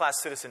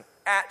second-class citizen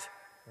at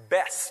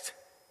best.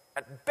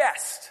 At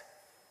best.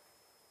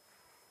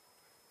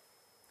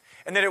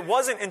 And that it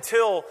wasn't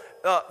until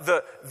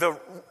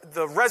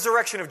the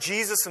resurrection of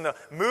Jesus and the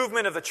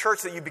movement of the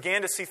church that you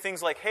began to see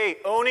things like, hey,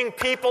 owning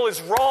people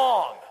is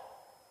wrong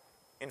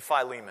in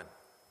Philemon.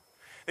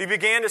 You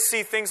began to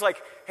see things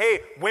like, hey,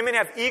 women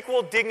have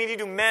equal dignity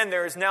to men.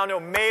 There is now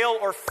no male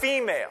or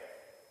female.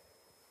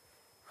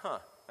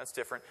 That's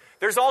different.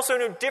 There's also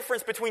no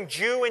difference between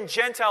Jew and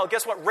Gentile.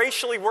 Guess what?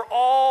 Racially, we're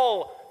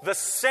all the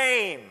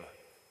same.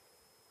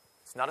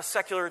 It's not a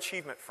secular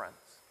achievement, friends.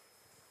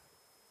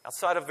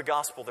 Outside of the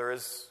gospel, there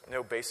is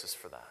no basis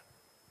for that.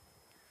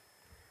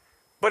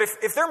 But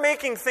if they're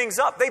making things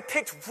up, they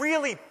picked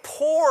really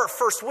poor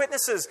first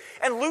witnesses.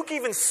 And Luke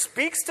even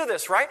speaks to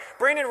this, right?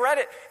 Brandon read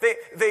it.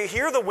 They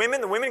hear the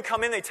women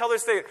come in, they tell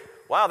this,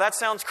 wow, that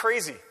sounds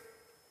crazy.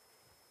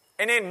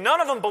 And then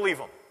none of them believe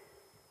them.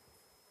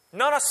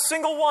 Not a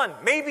single one.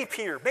 Maybe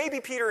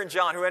Peter and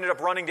John, who ended up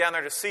running down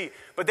there to see.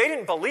 But they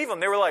didn't believe them.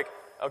 They were like,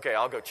 okay,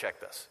 I'll go check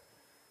this.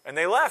 And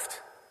they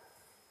left.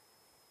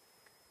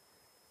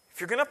 If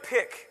you're going to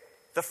pick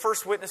the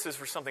first witnesses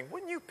for something,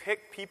 wouldn't you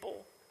pick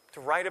people to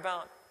write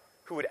about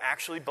who would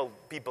actually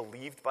be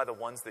believed by the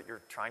ones that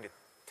you're trying to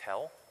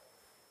tell?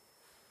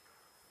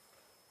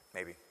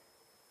 Maybe.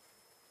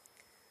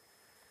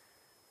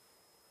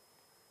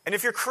 And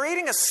if you're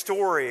creating a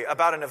story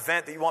about an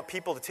event that you want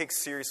people to take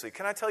seriously,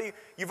 can I tell you,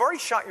 you've already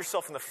shot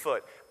yourself in the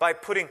foot by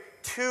putting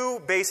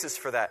two bases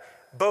for that,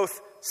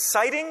 both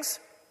sightings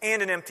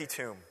and an empty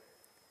tomb.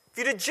 If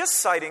you did just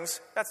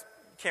sightings, you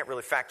can't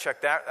really fact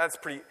check that. That's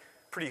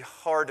pretty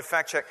hard to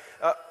fact check.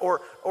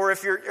 Or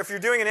if you're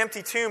doing an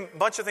empty tomb, a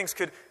bunch of things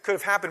could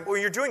have happened.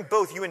 When you're doing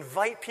both, you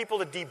invite people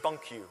to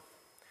debunk you.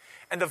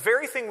 And the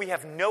very thing we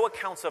have no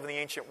accounts of in the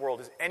ancient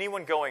world is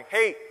anyone going,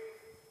 hey,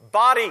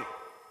 body.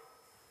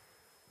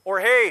 Or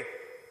hey,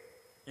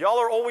 y'all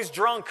are always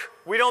drunk.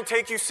 We don't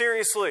take you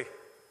seriously.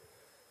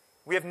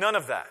 We have none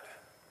of that.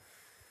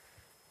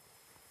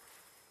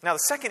 Now, the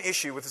second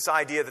issue with this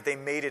idea that they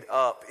made it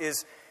up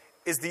is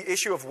the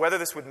issue of whether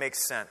this would make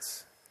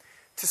sense.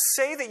 To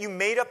say that you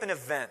made up an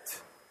event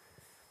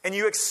and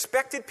you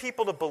expected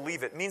people to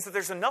believe it means that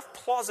there's enough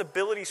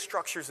plausibility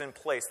structures in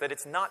place that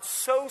it's not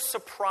so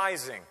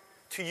surprising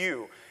to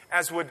you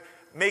as would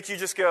make you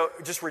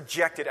just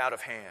reject it out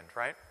of hand,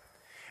 right?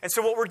 And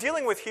so what we're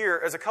dealing with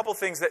here is a couple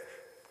things that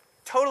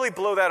totally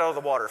blow that out of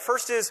the water.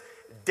 First is,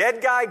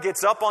 dead guy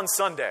gets up on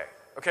Sunday.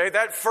 Okay,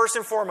 that first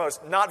and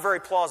foremost, not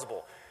very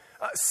plausible.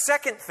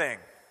 Second thing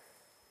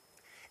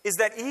is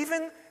that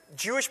even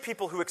Jewish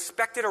people who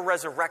expected a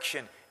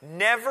resurrection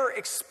never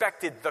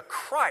expected the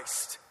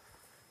Christ,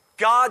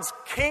 God's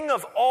King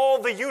of all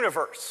the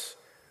universe,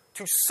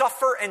 to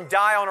suffer and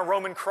die on a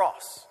Roman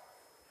cross,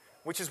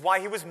 which is why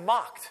he was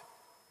mocked.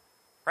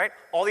 Right?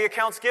 All the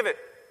accounts give it.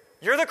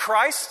 You're the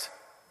Christ.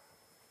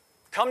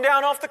 Come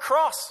down off the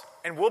cross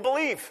and we'll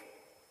believe.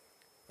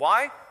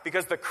 Why?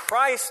 Because the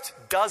Christ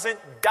doesn't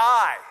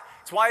die.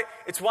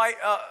 It's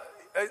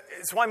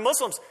why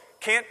Muslims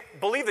can't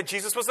believe that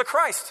Jesus was the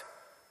Christ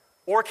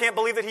or can't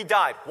believe that he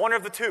died. One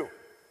of the two.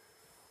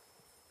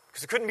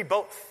 Because it couldn't be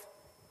both.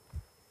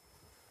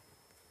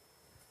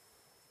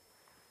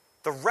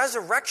 The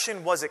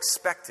resurrection was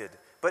expected,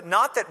 but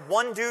not that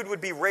one dude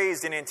would be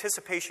raised in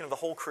anticipation of the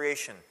whole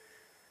creation.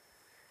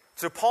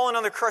 So Paul and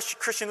other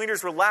Christian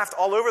leaders were laughed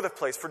all over the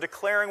place for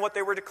declaring what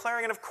they were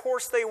declaring, and of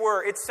course they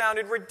were. It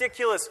sounded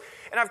ridiculous.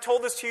 And I've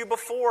told this to you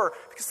before,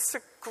 because it's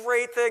a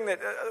great thing that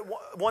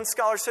one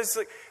scholar says,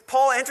 like,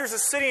 Paul enters a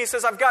city and he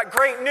says, I've got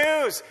great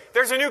news.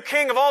 There's a new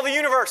king of all the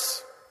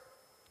universe.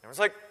 And everyone's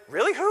like,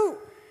 really? Who?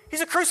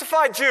 He's a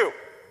crucified Jew.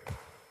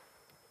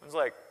 I was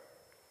like,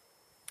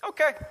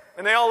 okay.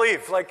 And they all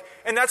leave.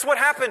 And that's what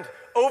happened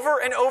over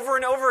and over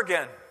and over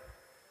again.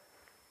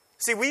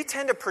 See, we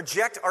tend to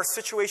project our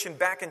situation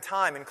back in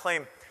time and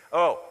claim,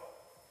 oh,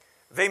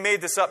 they made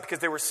this up because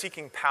they were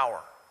seeking power.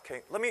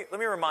 Okay, let me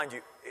remind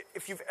you,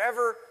 if you've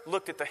ever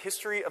looked at the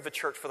history of the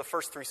church for the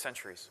first 3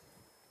 centuries,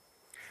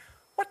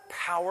 what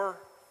power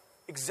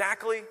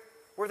exactly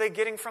were they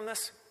getting from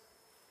this?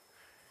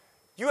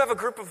 You have a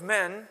group of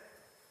men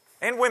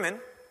and women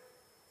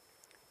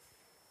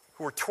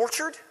who were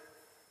tortured.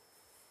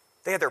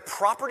 They had their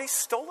property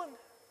stolen.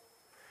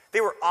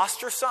 They were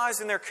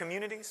ostracized in their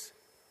communities.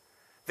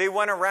 They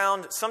went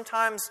around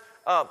sometimes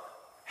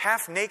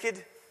half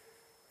naked.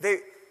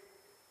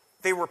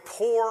 They were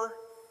poor.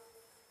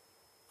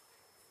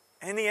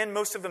 And in the end,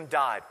 most of them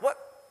died. What?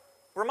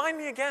 Remind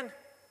me again.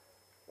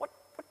 What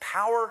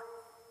power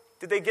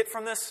did they get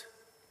from this?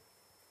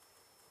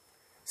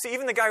 See,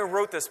 even the guy who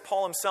wrote this,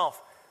 Paul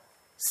himself,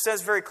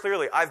 says very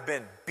clearly, I've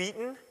been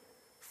beaten,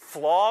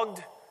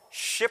 flogged,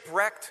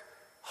 shipwrecked,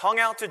 hung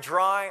out to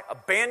dry,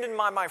 abandoned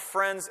by my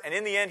friends, and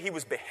in the end, he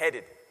was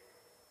beheaded.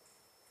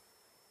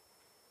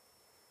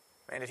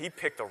 Man, did he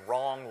pick the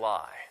wrong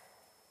lie.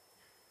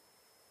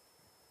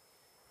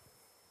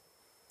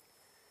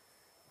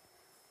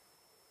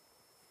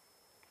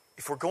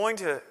 If we're going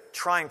to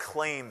try and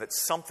claim that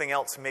something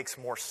else makes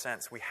more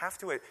sense, we have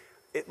to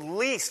at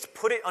least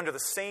put it under the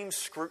same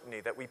scrutiny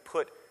that we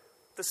put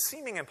the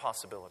seeming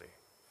impossibility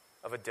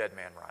of a dead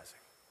man rising.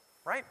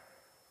 Right?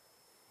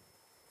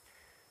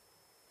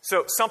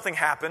 So something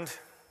happened.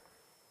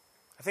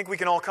 I think we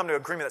can all come to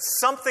agreement that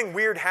something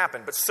weird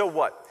happened, but so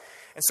what?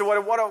 And so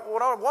what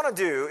I want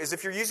to do is,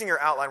 if you're using your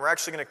outline, we're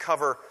actually going to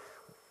cover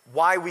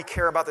why we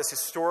care about this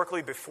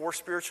historically before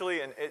spiritually,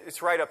 and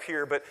it's right up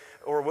here,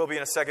 or will be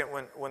in a second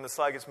when the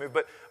slide gets moved.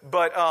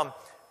 But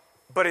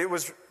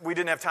we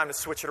didn't have time to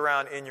switch it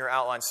around in your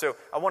outline. So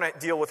I want to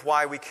deal with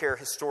why we care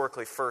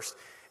historically first.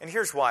 And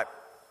here's why.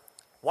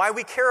 Why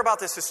we care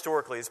about this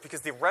historically is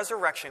because the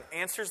resurrection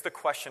answers the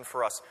question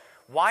for us,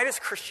 why does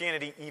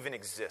Christianity even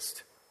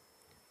exist?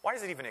 Why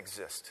does it even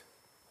exist?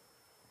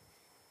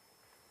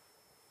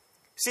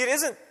 See, it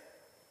isn't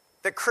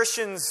that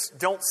Christians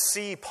don't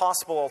see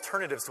possible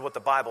alternatives to what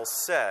the Bible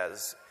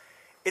says.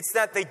 It's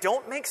that they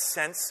don't make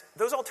sense.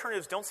 Those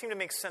alternatives don't seem to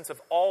make sense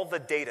of all the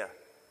data,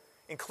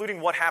 including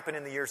what happened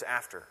in the years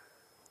after.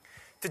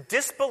 To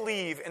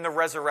disbelieve in the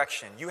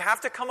resurrection, you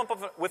have to come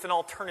up with an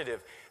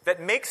alternative that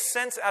makes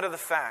sense out of the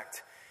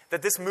fact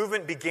that this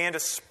movement began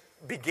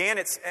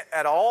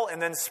at all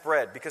and then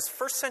spread. Because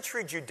first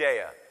century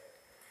Judea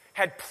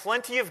had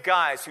plenty of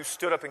guys who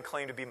stood up and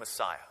claimed to be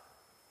Messiah.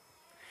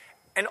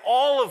 And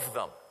all of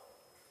them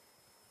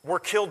were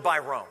killed by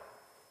Rome.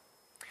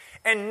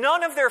 And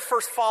none of their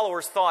first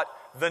followers thought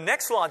the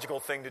next logical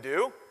thing to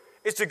do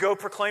is to go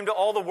proclaim to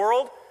all the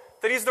world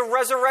that he's the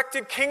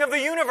resurrected king of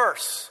the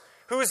universe,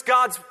 who is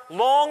God's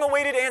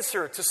long-awaited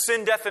answer to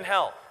sin, death, and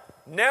hell.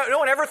 No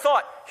one ever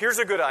thought, here's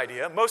a good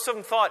idea. Most of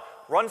them thought,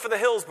 run for the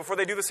hills before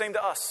they do the same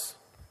to us.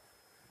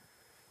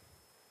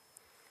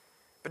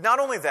 But not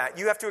only that,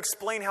 you have to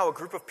explain how a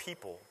group of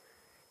people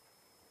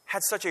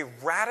had such a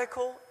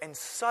radical and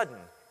sudden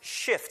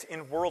shift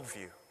in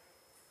worldview.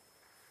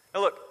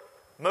 Now look,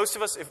 most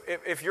of us,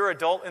 if you're an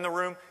adult in the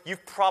room,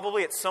 you've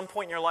probably at some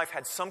point in your life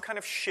had some kind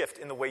of shift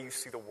in the way you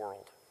see the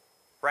world,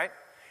 right?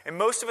 And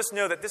most of us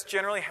know that this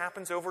generally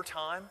happens over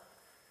time.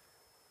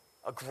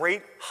 A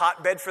great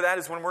hotbed for that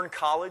is when we're in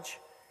college.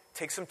 It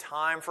takes some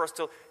time for us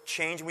to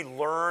change. We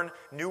learn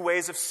new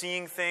ways of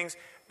seeing things.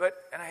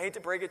 And I hate to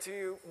break it to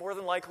you, more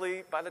than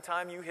likely, by the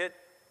time you hit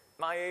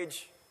my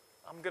age,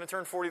 I'm going to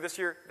turn 40 this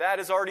year, that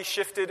has already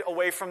shifted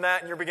away from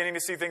that, and you're beginning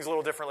to see things a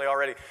little differently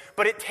already.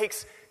 But it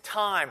takes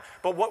time.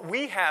 But what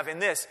we have in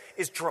this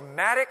is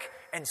dramatic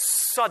and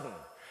sudden.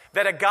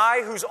 That a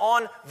guy who's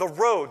on the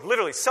road,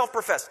 literally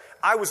self-professed,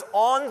 I was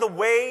on the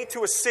way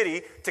to a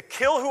city to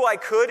kill who I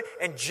could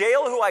and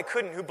jail who I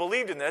couldn't, who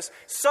believed in this,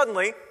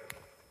 suddenly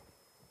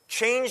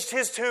changed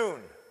his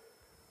tune.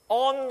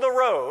 On the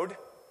road,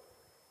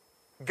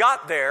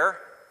 got there,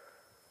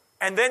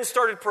 and then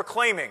started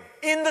proclaiming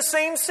in the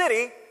same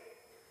city,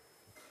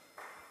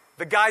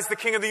 the guy's the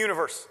king of the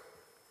universe.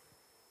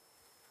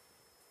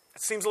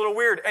 It seems a little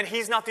weird, and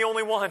he's not the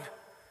only one.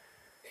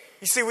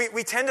 You see,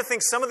 we tend to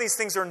think some of these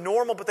things are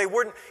normal, but they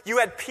weren't. You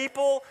had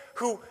people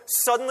who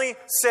suddenly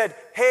said,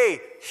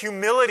 hey,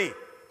 humility,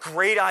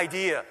 great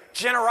idea.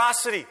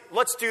 Generosity,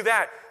 let's do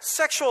that.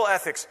 Sexual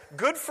ethics,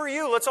 good for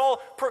you. Let's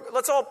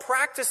all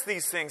practice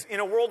these things in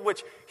a world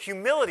which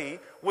humility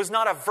was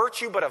not a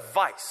virtue but a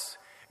vice.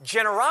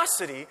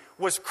 Generosity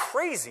was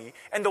crazy,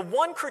 and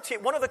one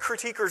of the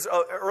critiquers,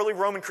 early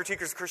Roman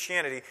critiquers of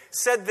Christianity,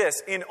 said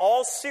this in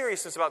all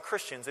seriousness about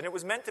Christians, and it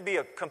was meant to be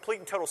a complete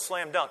and total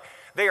slam dunk.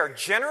 They are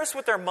generous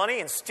with their money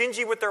and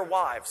stingy with their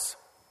wives.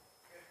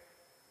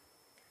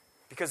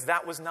 Because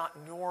that was not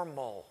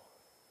normal.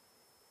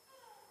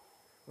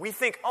 We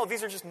think, oh,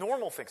 these are just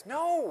normal things.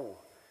 No,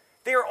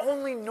 they are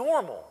only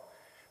normal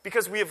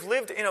because we have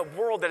lived in a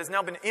world that has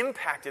now been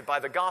impacted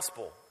by the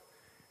gospel,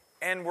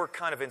 and we're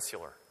kind of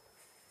insular.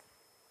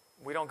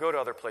 We don't go to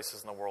other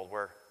places in the world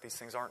where these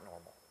things aren't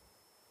normal,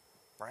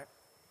 right?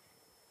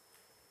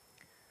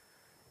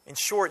 In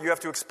short, you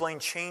have to explain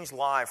changed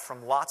lives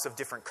from lots of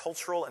different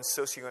cultural and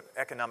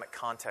socioeconomic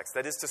contexts.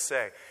 That is to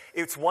say,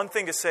 it's one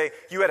thing to say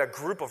you had a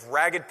group of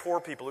ragged poor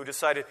people who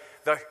decided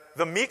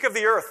the meek of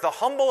the earth, the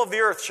humble of the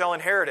earth shall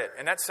inherit it.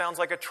 And that sounds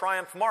like a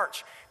triumph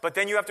march. But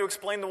then you have to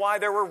explain why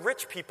there were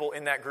rich people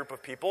in that group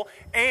of people.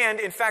 And,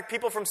 in fact,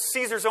 people from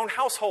Caesar's own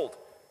household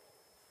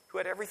who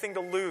had everything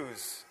to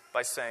lose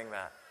by saying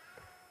that.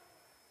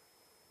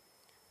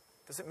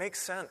 Does it make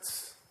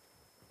sense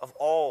of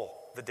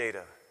all the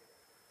data?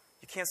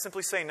 You can't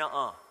simply say,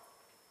 nuh-uh.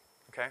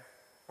 Okay?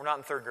 We're not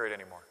in third grade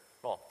anymore.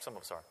 Well, some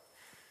of us are.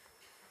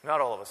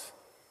 Not all of us.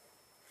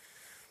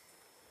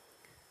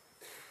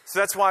 So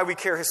that's why we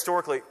care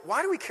historically.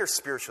 Why do we care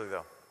spiritually,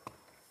 though?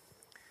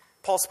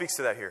 Paul speaks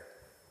to that here.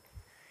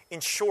 In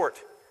short,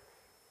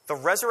 the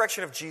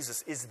resurrection of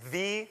Jesus is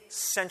the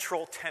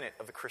central tenet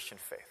of the Christian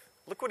faith.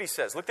 Look what he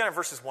says. Look down at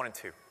verses 1 and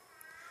 2.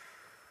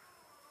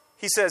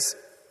 He says,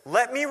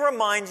 let me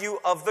remind you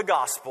of the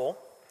gospel.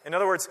 In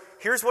other words,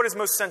 here's what is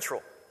most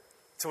central.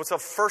 So what's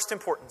of first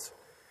importance?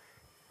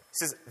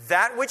 He says,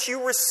 that which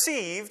you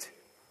received,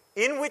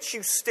 in which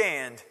you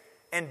stand,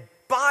 and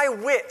by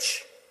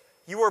which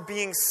you are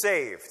being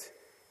saved,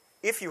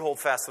 if you hold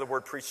fast to the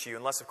word preached to you,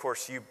 unless, of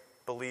course, you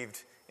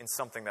believed in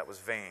something that was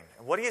vain.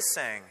 And what he is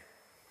saying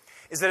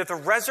is that if the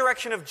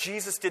resurrection of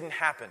Jesus didn't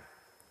happen,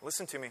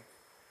 listen to me,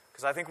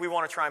 because I think we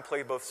want to try and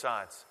play both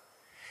sides.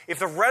 If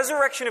the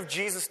resurrection of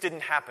Jesus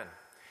didn't happen,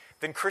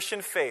 then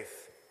Christian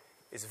faith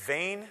is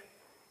vain,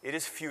 it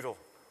is futile,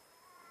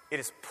 it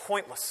is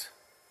pointless.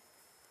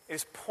 It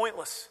is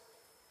pointless.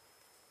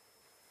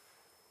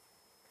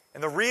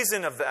 And the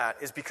reason of that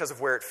is because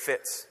of where it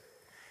fits.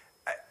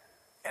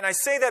 And I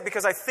say that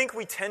because I think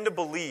we tend to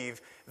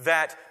believe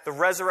that the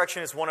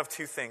resurrection is one of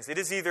two things. It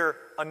is either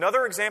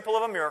another example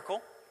of a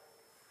miracle,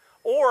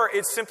 or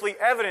it's simply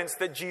evidence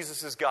that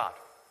Jesus is God,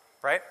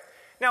 right?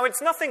 Now,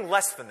 it's nothing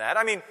less than that.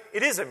 I mean,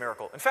 it is a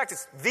miracle. In fact,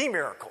 it's the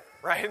miracle,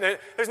 right?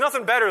 There's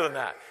nothing better than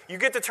that. You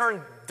get to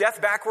turn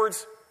death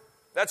backwards.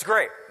 That's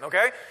great,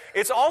 okay?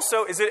 It's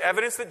also, is it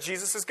evidence that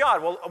Jesus is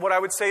God? Well, what I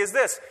would say is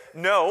this.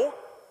 No.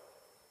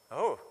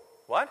 Oh,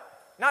 what?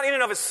 Not in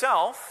and of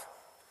itself.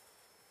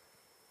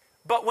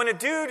 But when a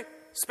dude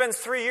spends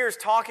 3 years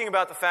talking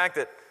about the fact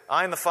that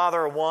I and the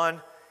Father are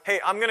one, hey,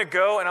 I'm going to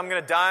go and I'm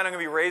going to die and I'm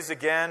going to be raised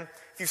again.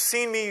 If you've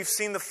seen me, you've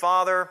seen the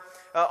Father.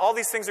 All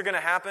these things are going to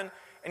happen.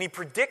 And he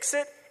predicts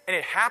it, and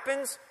it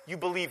happens. You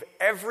believe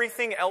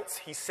everything else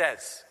he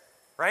says,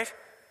 right?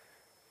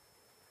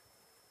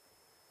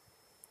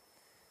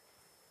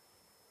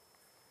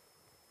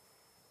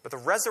 But the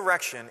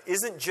resurrection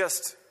isn't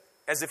just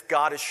as if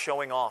God is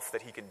showing off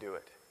that he can do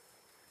it.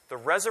 The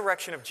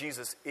resurrection of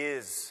Jesus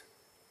is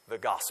the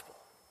gospel.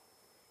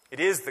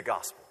 It is the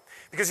gospel.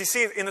 Because you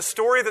see, in the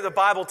story that the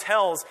Bible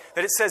tells,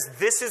 that it says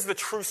this is the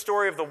true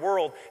story of the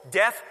world,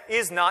 death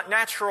is not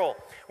natural.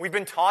 We've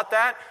been taught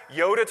that.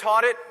 Yoda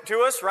taught it to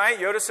us, right?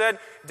 Yoda said,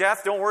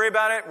 death, don't worry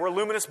about it. We're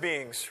luminous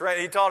beings, right?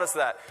 He taught us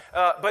that.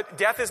 But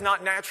death is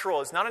not natural.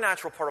 It's not a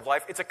natural part of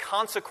life. It's a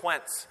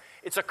consequence.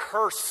 It's a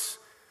curse.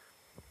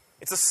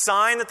 It's a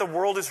sign that the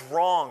world is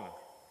wrong.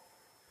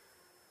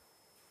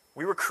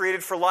 We were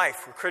created for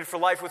life. We're created for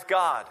life with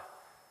God.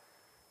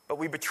 But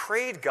we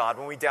betrayed God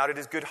when we doubted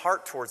his good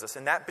heart towards us.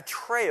 And that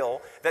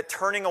betrayal, that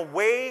turning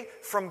away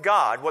from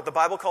God, what the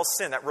Bible calls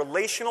sin, that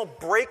relational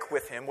break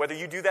with him, whether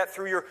you do that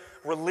through your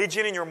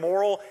religion and your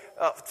moral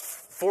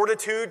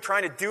fortitude,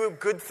 trying to do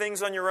good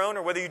things on your own,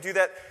 or whether you do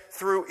that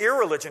through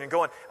irreligion and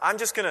going, I'm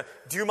just going to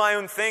do my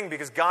own thing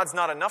because God's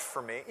not enough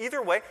for me.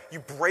 Either way, you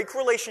break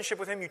relationship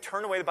with him, you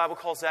turn away. The Bible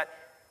calls that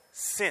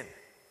sin.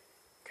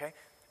 Okay?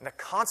 And the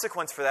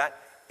consequence for that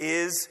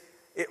is,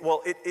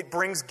 it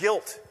brings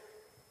guilt.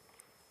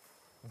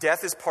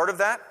 Death is part of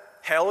that.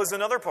 Hell is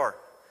another part.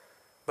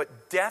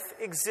 But death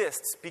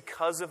exists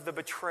because of the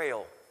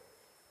betrayal,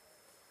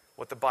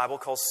 what the Bible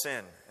calls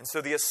sin. And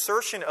so the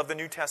assertion of the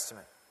New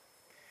Testament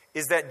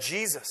is that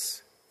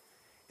Jesus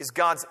is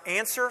God's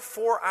answer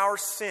for our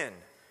sin.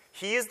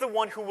 He is the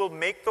one who will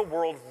make the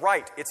world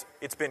right.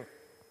 It's been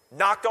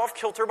knocked off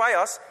kilter by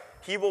us.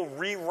 He will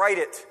rewrite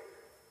it.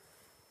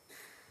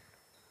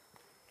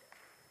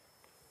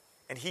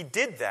 And he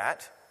did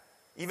that,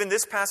 even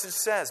this passage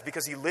says,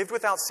 because he lived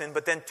without sin,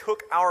 but then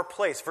took our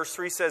place. Verse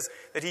 3 says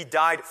that he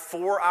died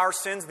for our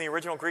sins. In the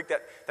original Greek,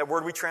 that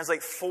word we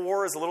translate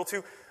for is a little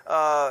too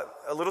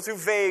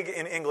vague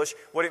in English.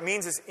 What it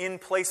means is in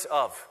place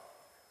of,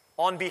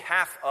 on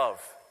behalf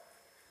of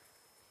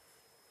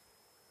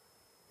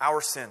our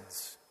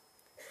sins.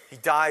 He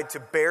died to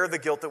bear the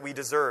guilt that we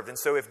deserved. And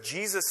so if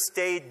Jesus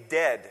stayed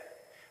dead,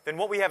 then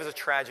what we have is a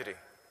tragedy.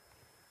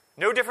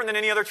 No different than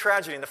any other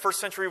tragedy. In the first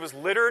century, it was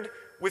littered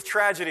with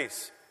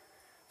tragedies.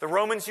 The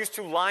Romans used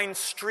to line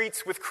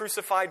streets with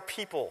crucified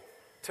people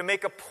to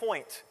make a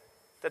point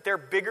that they're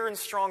bigger and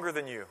stronger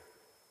than you.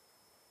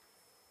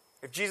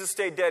 If Jesus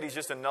stayed dead, he's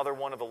just another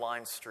one of the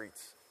lined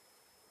streets.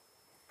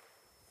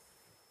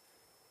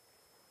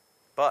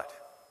 But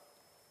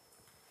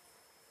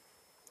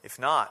if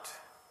not,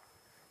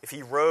 if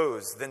he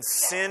rose, then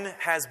sin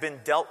has been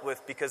dealt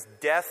with because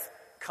death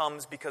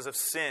comes because of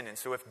sin. And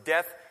so if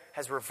death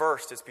has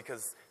reversed, it's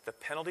because the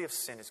penalty of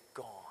sin is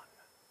gone.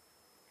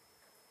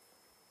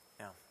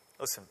 Now,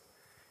 listen,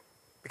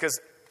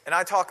 and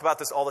I talk about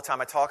this all the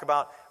time. I talk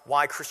about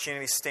why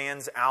Christianity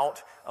stands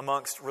out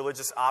amongst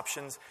religious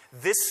options.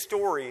 This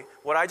story,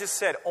 what I just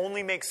said,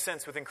 only makes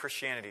sense within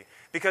Christianity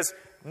because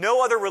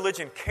no other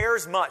religion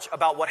cares much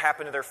about what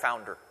happened to their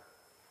founder.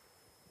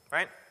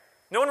 Right?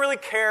 No one really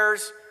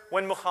cares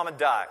when Muhammad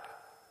died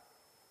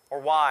or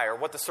why or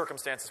what the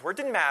circumstances were. It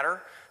didn't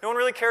matter. No one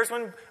really cares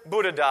when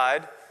Buddha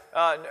died.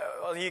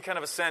 He kind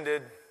of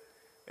ascended.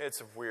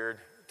 It's weird.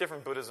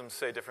 Different Buddhisms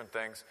say different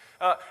things.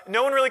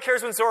 No one really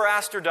cares when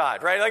Zoroaster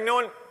died, right? Like no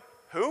one,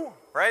 who?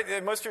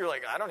 Right? Most of you are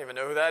like, I don't even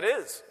know who that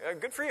is.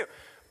 Good for you.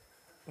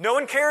 No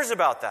one cares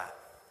about that.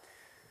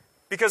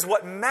 Because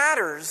what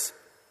matters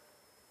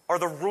are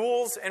the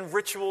rules and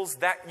rituals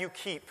that you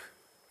keep.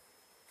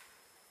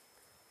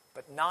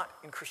 But not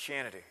in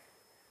Christianity.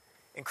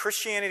 In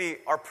Christianity,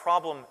 our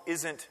problem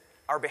isn't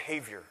our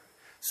behavior.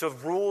 So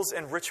rules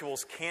and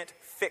rituals can't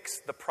fix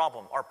the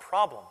problem. Our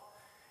problem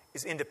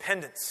is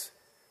independence.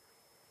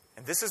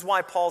 And this is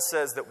why Paul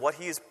says that what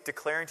he is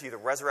declaring to you, the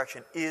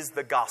resurrection, is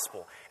the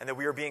gospel. And that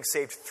we are being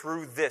saved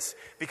through this.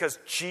 Because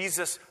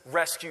Jesus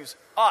rescues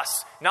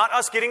us. Not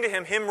us getting to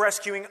him, him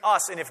rescuing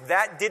us. And if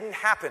that didn't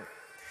happen,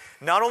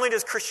 not only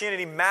does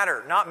Christianity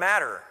not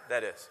matter,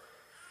 that is,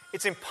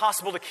 it's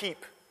impossible to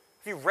keep.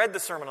 If you read the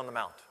Sermon on the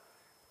Mount,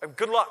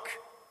 good luck.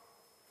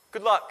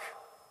 Good luck.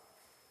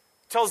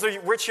 Tells the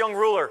rich young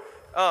ruler,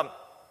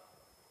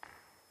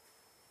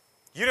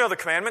 you know the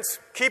commandments,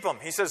 keep them.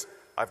 He says,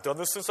 I've done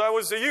this since I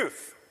was a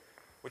youth,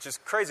 which is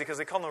crazy because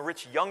they call him a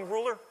rich young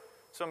ruler.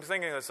 So I'm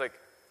thinking, it's like,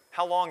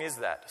 how long is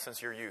that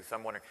since your youth?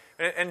 I'm wondering.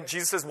 And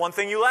Jesus says, one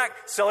thing you lack,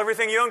 sell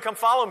everything you own, come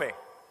follow me.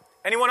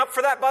 Anyone up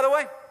for that, by the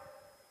way?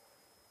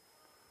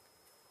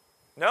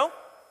 No?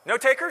 No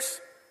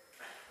takers?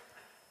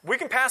 We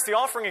can pass the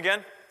offering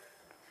again.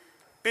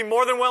 Be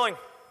more than willing,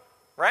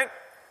 right?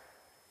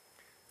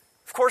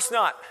 Of course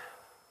not.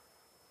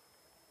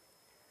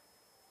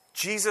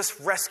 Jesus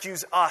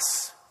rescues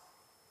us.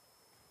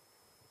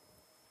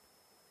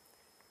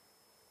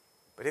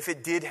 But if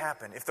it did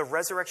happen, if the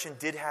resurrection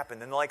did happen,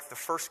 then like the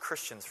first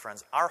Christians,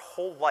 friends, our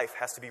whole life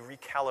has to be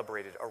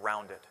recalibrated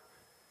around it.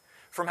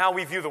 From how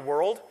we view the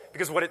world,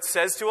 because what it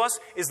says to us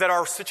is that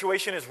our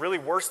situation is really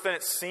worse than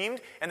it seemed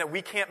and that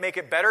we can't make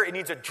it better. It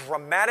needs a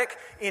dramatic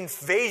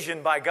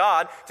invasion by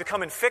God to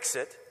come and fix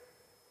it.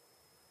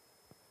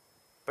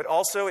 But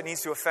also it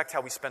needs to affect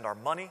how we spend our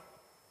money,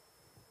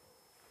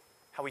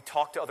 how we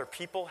talk to other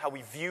people, how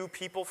we view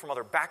people from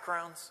other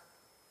backgrounds,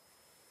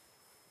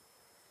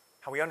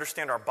 how we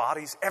understand our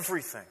bodies,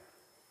 everything.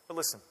 But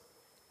listen,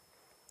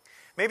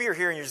 maybe you're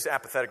here and you're just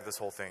apathetic to this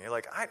whole thing. You're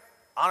like,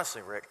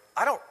 honestly, Rick,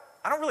 I don't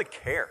really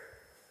care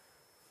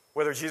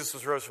whether Jesus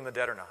was rose from the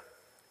dead or not.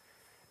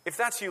 If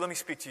that's you, let me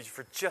speak to you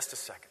for just a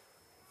second.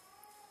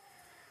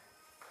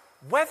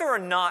 Whether or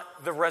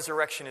not the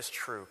resurrection is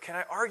true, can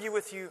I argue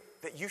with you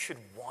that you should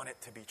want it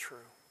to be true?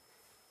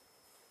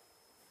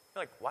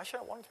 You're like, why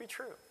should I want it to be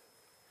true?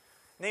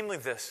 Namely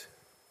this.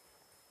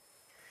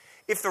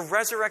 If the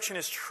resurrection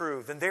is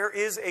true, then there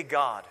is a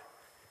God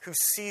who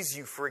sees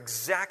you for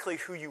exactly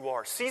who you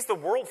are, sees the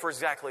world for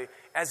exactly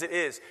as it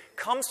is,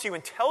 comes to you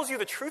and tells you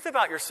the truth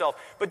about yourself,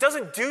 but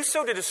doesn't do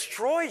so to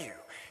destroy you.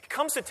 He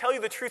comes to tell you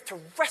the truth to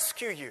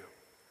rescue you,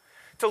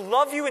 to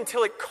love you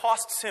until it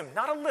costs him,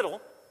 not a little,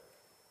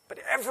 but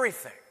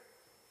everything.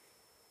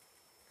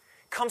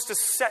 Comes to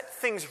set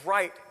things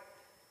right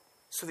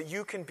so that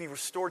you can be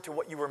restored to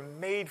what you were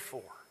made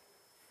for.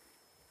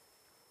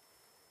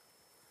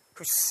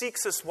 Who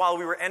seeks us while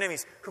we were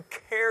enemies, who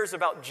cares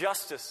about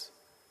justice.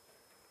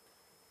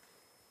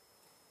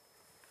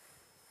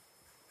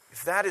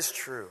 If that is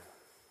true,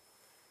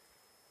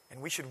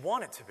 and we should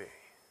want it to be,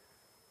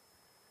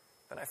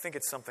 then I think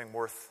it's something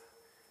worth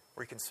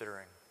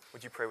reconsidering.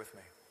 Would you pray with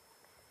me?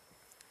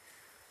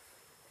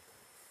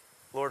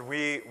 Lord,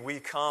 we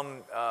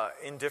come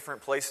in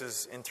different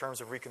places in terms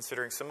of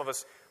reconsidering. Some of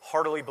us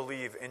heartily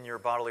believe in your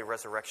bodily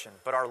resurrection,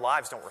 but our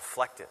lives don't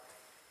reflect it.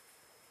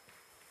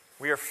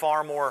 We are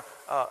far more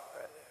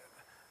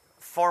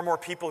far more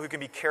people who can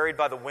be carried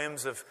by the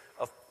whims of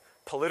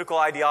political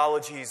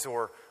ideologies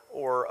or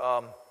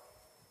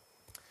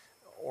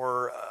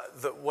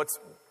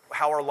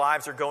how our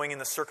lives are going in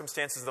the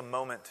circumstances of the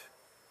moment,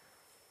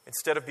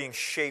 instead of being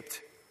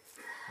shaped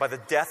by the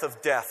death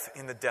of death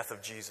in the death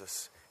of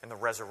Jesus and the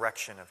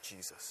resurrection of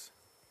Jesus.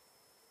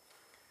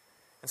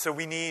 And so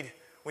we need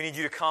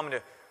you to come and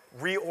to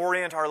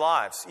reorient our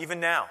lives, even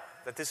now,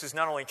 that this is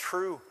not only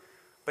true,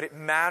 but it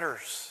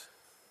matters.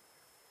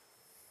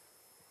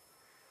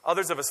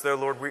 Others of us, though,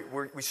 Lord,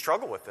 we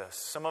struggle with this.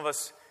 Some of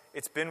us,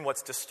 it's been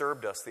what's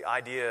disturbed us, the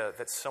idea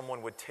that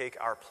someone would take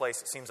our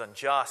place. It seems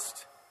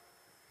unjust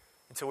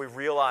until we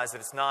realize that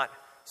it's not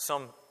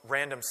some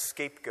random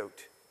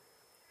scapegoat,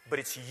 but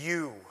it's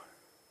you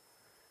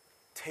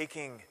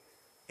taking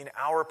in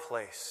our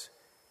place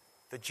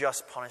the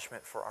just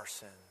punishment for our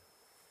sin.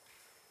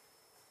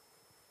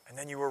 And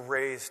then you were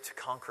raised to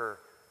conquer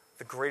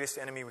the greatest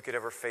enemy we could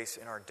ever face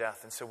in our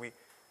death. And so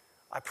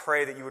I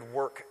pray that you would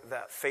work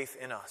that faith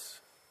in us.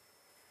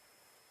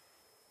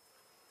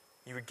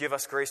 You would give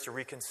us grace to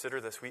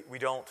reconsider this. We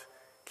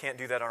can't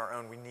do that on our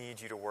own. We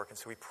need you to work. And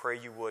so we pray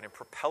you would and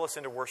propel us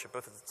into worship,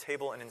 both at the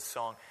table and in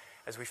song,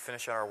 as we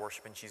finish out our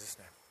worship in Jesus'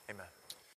 name. Amen.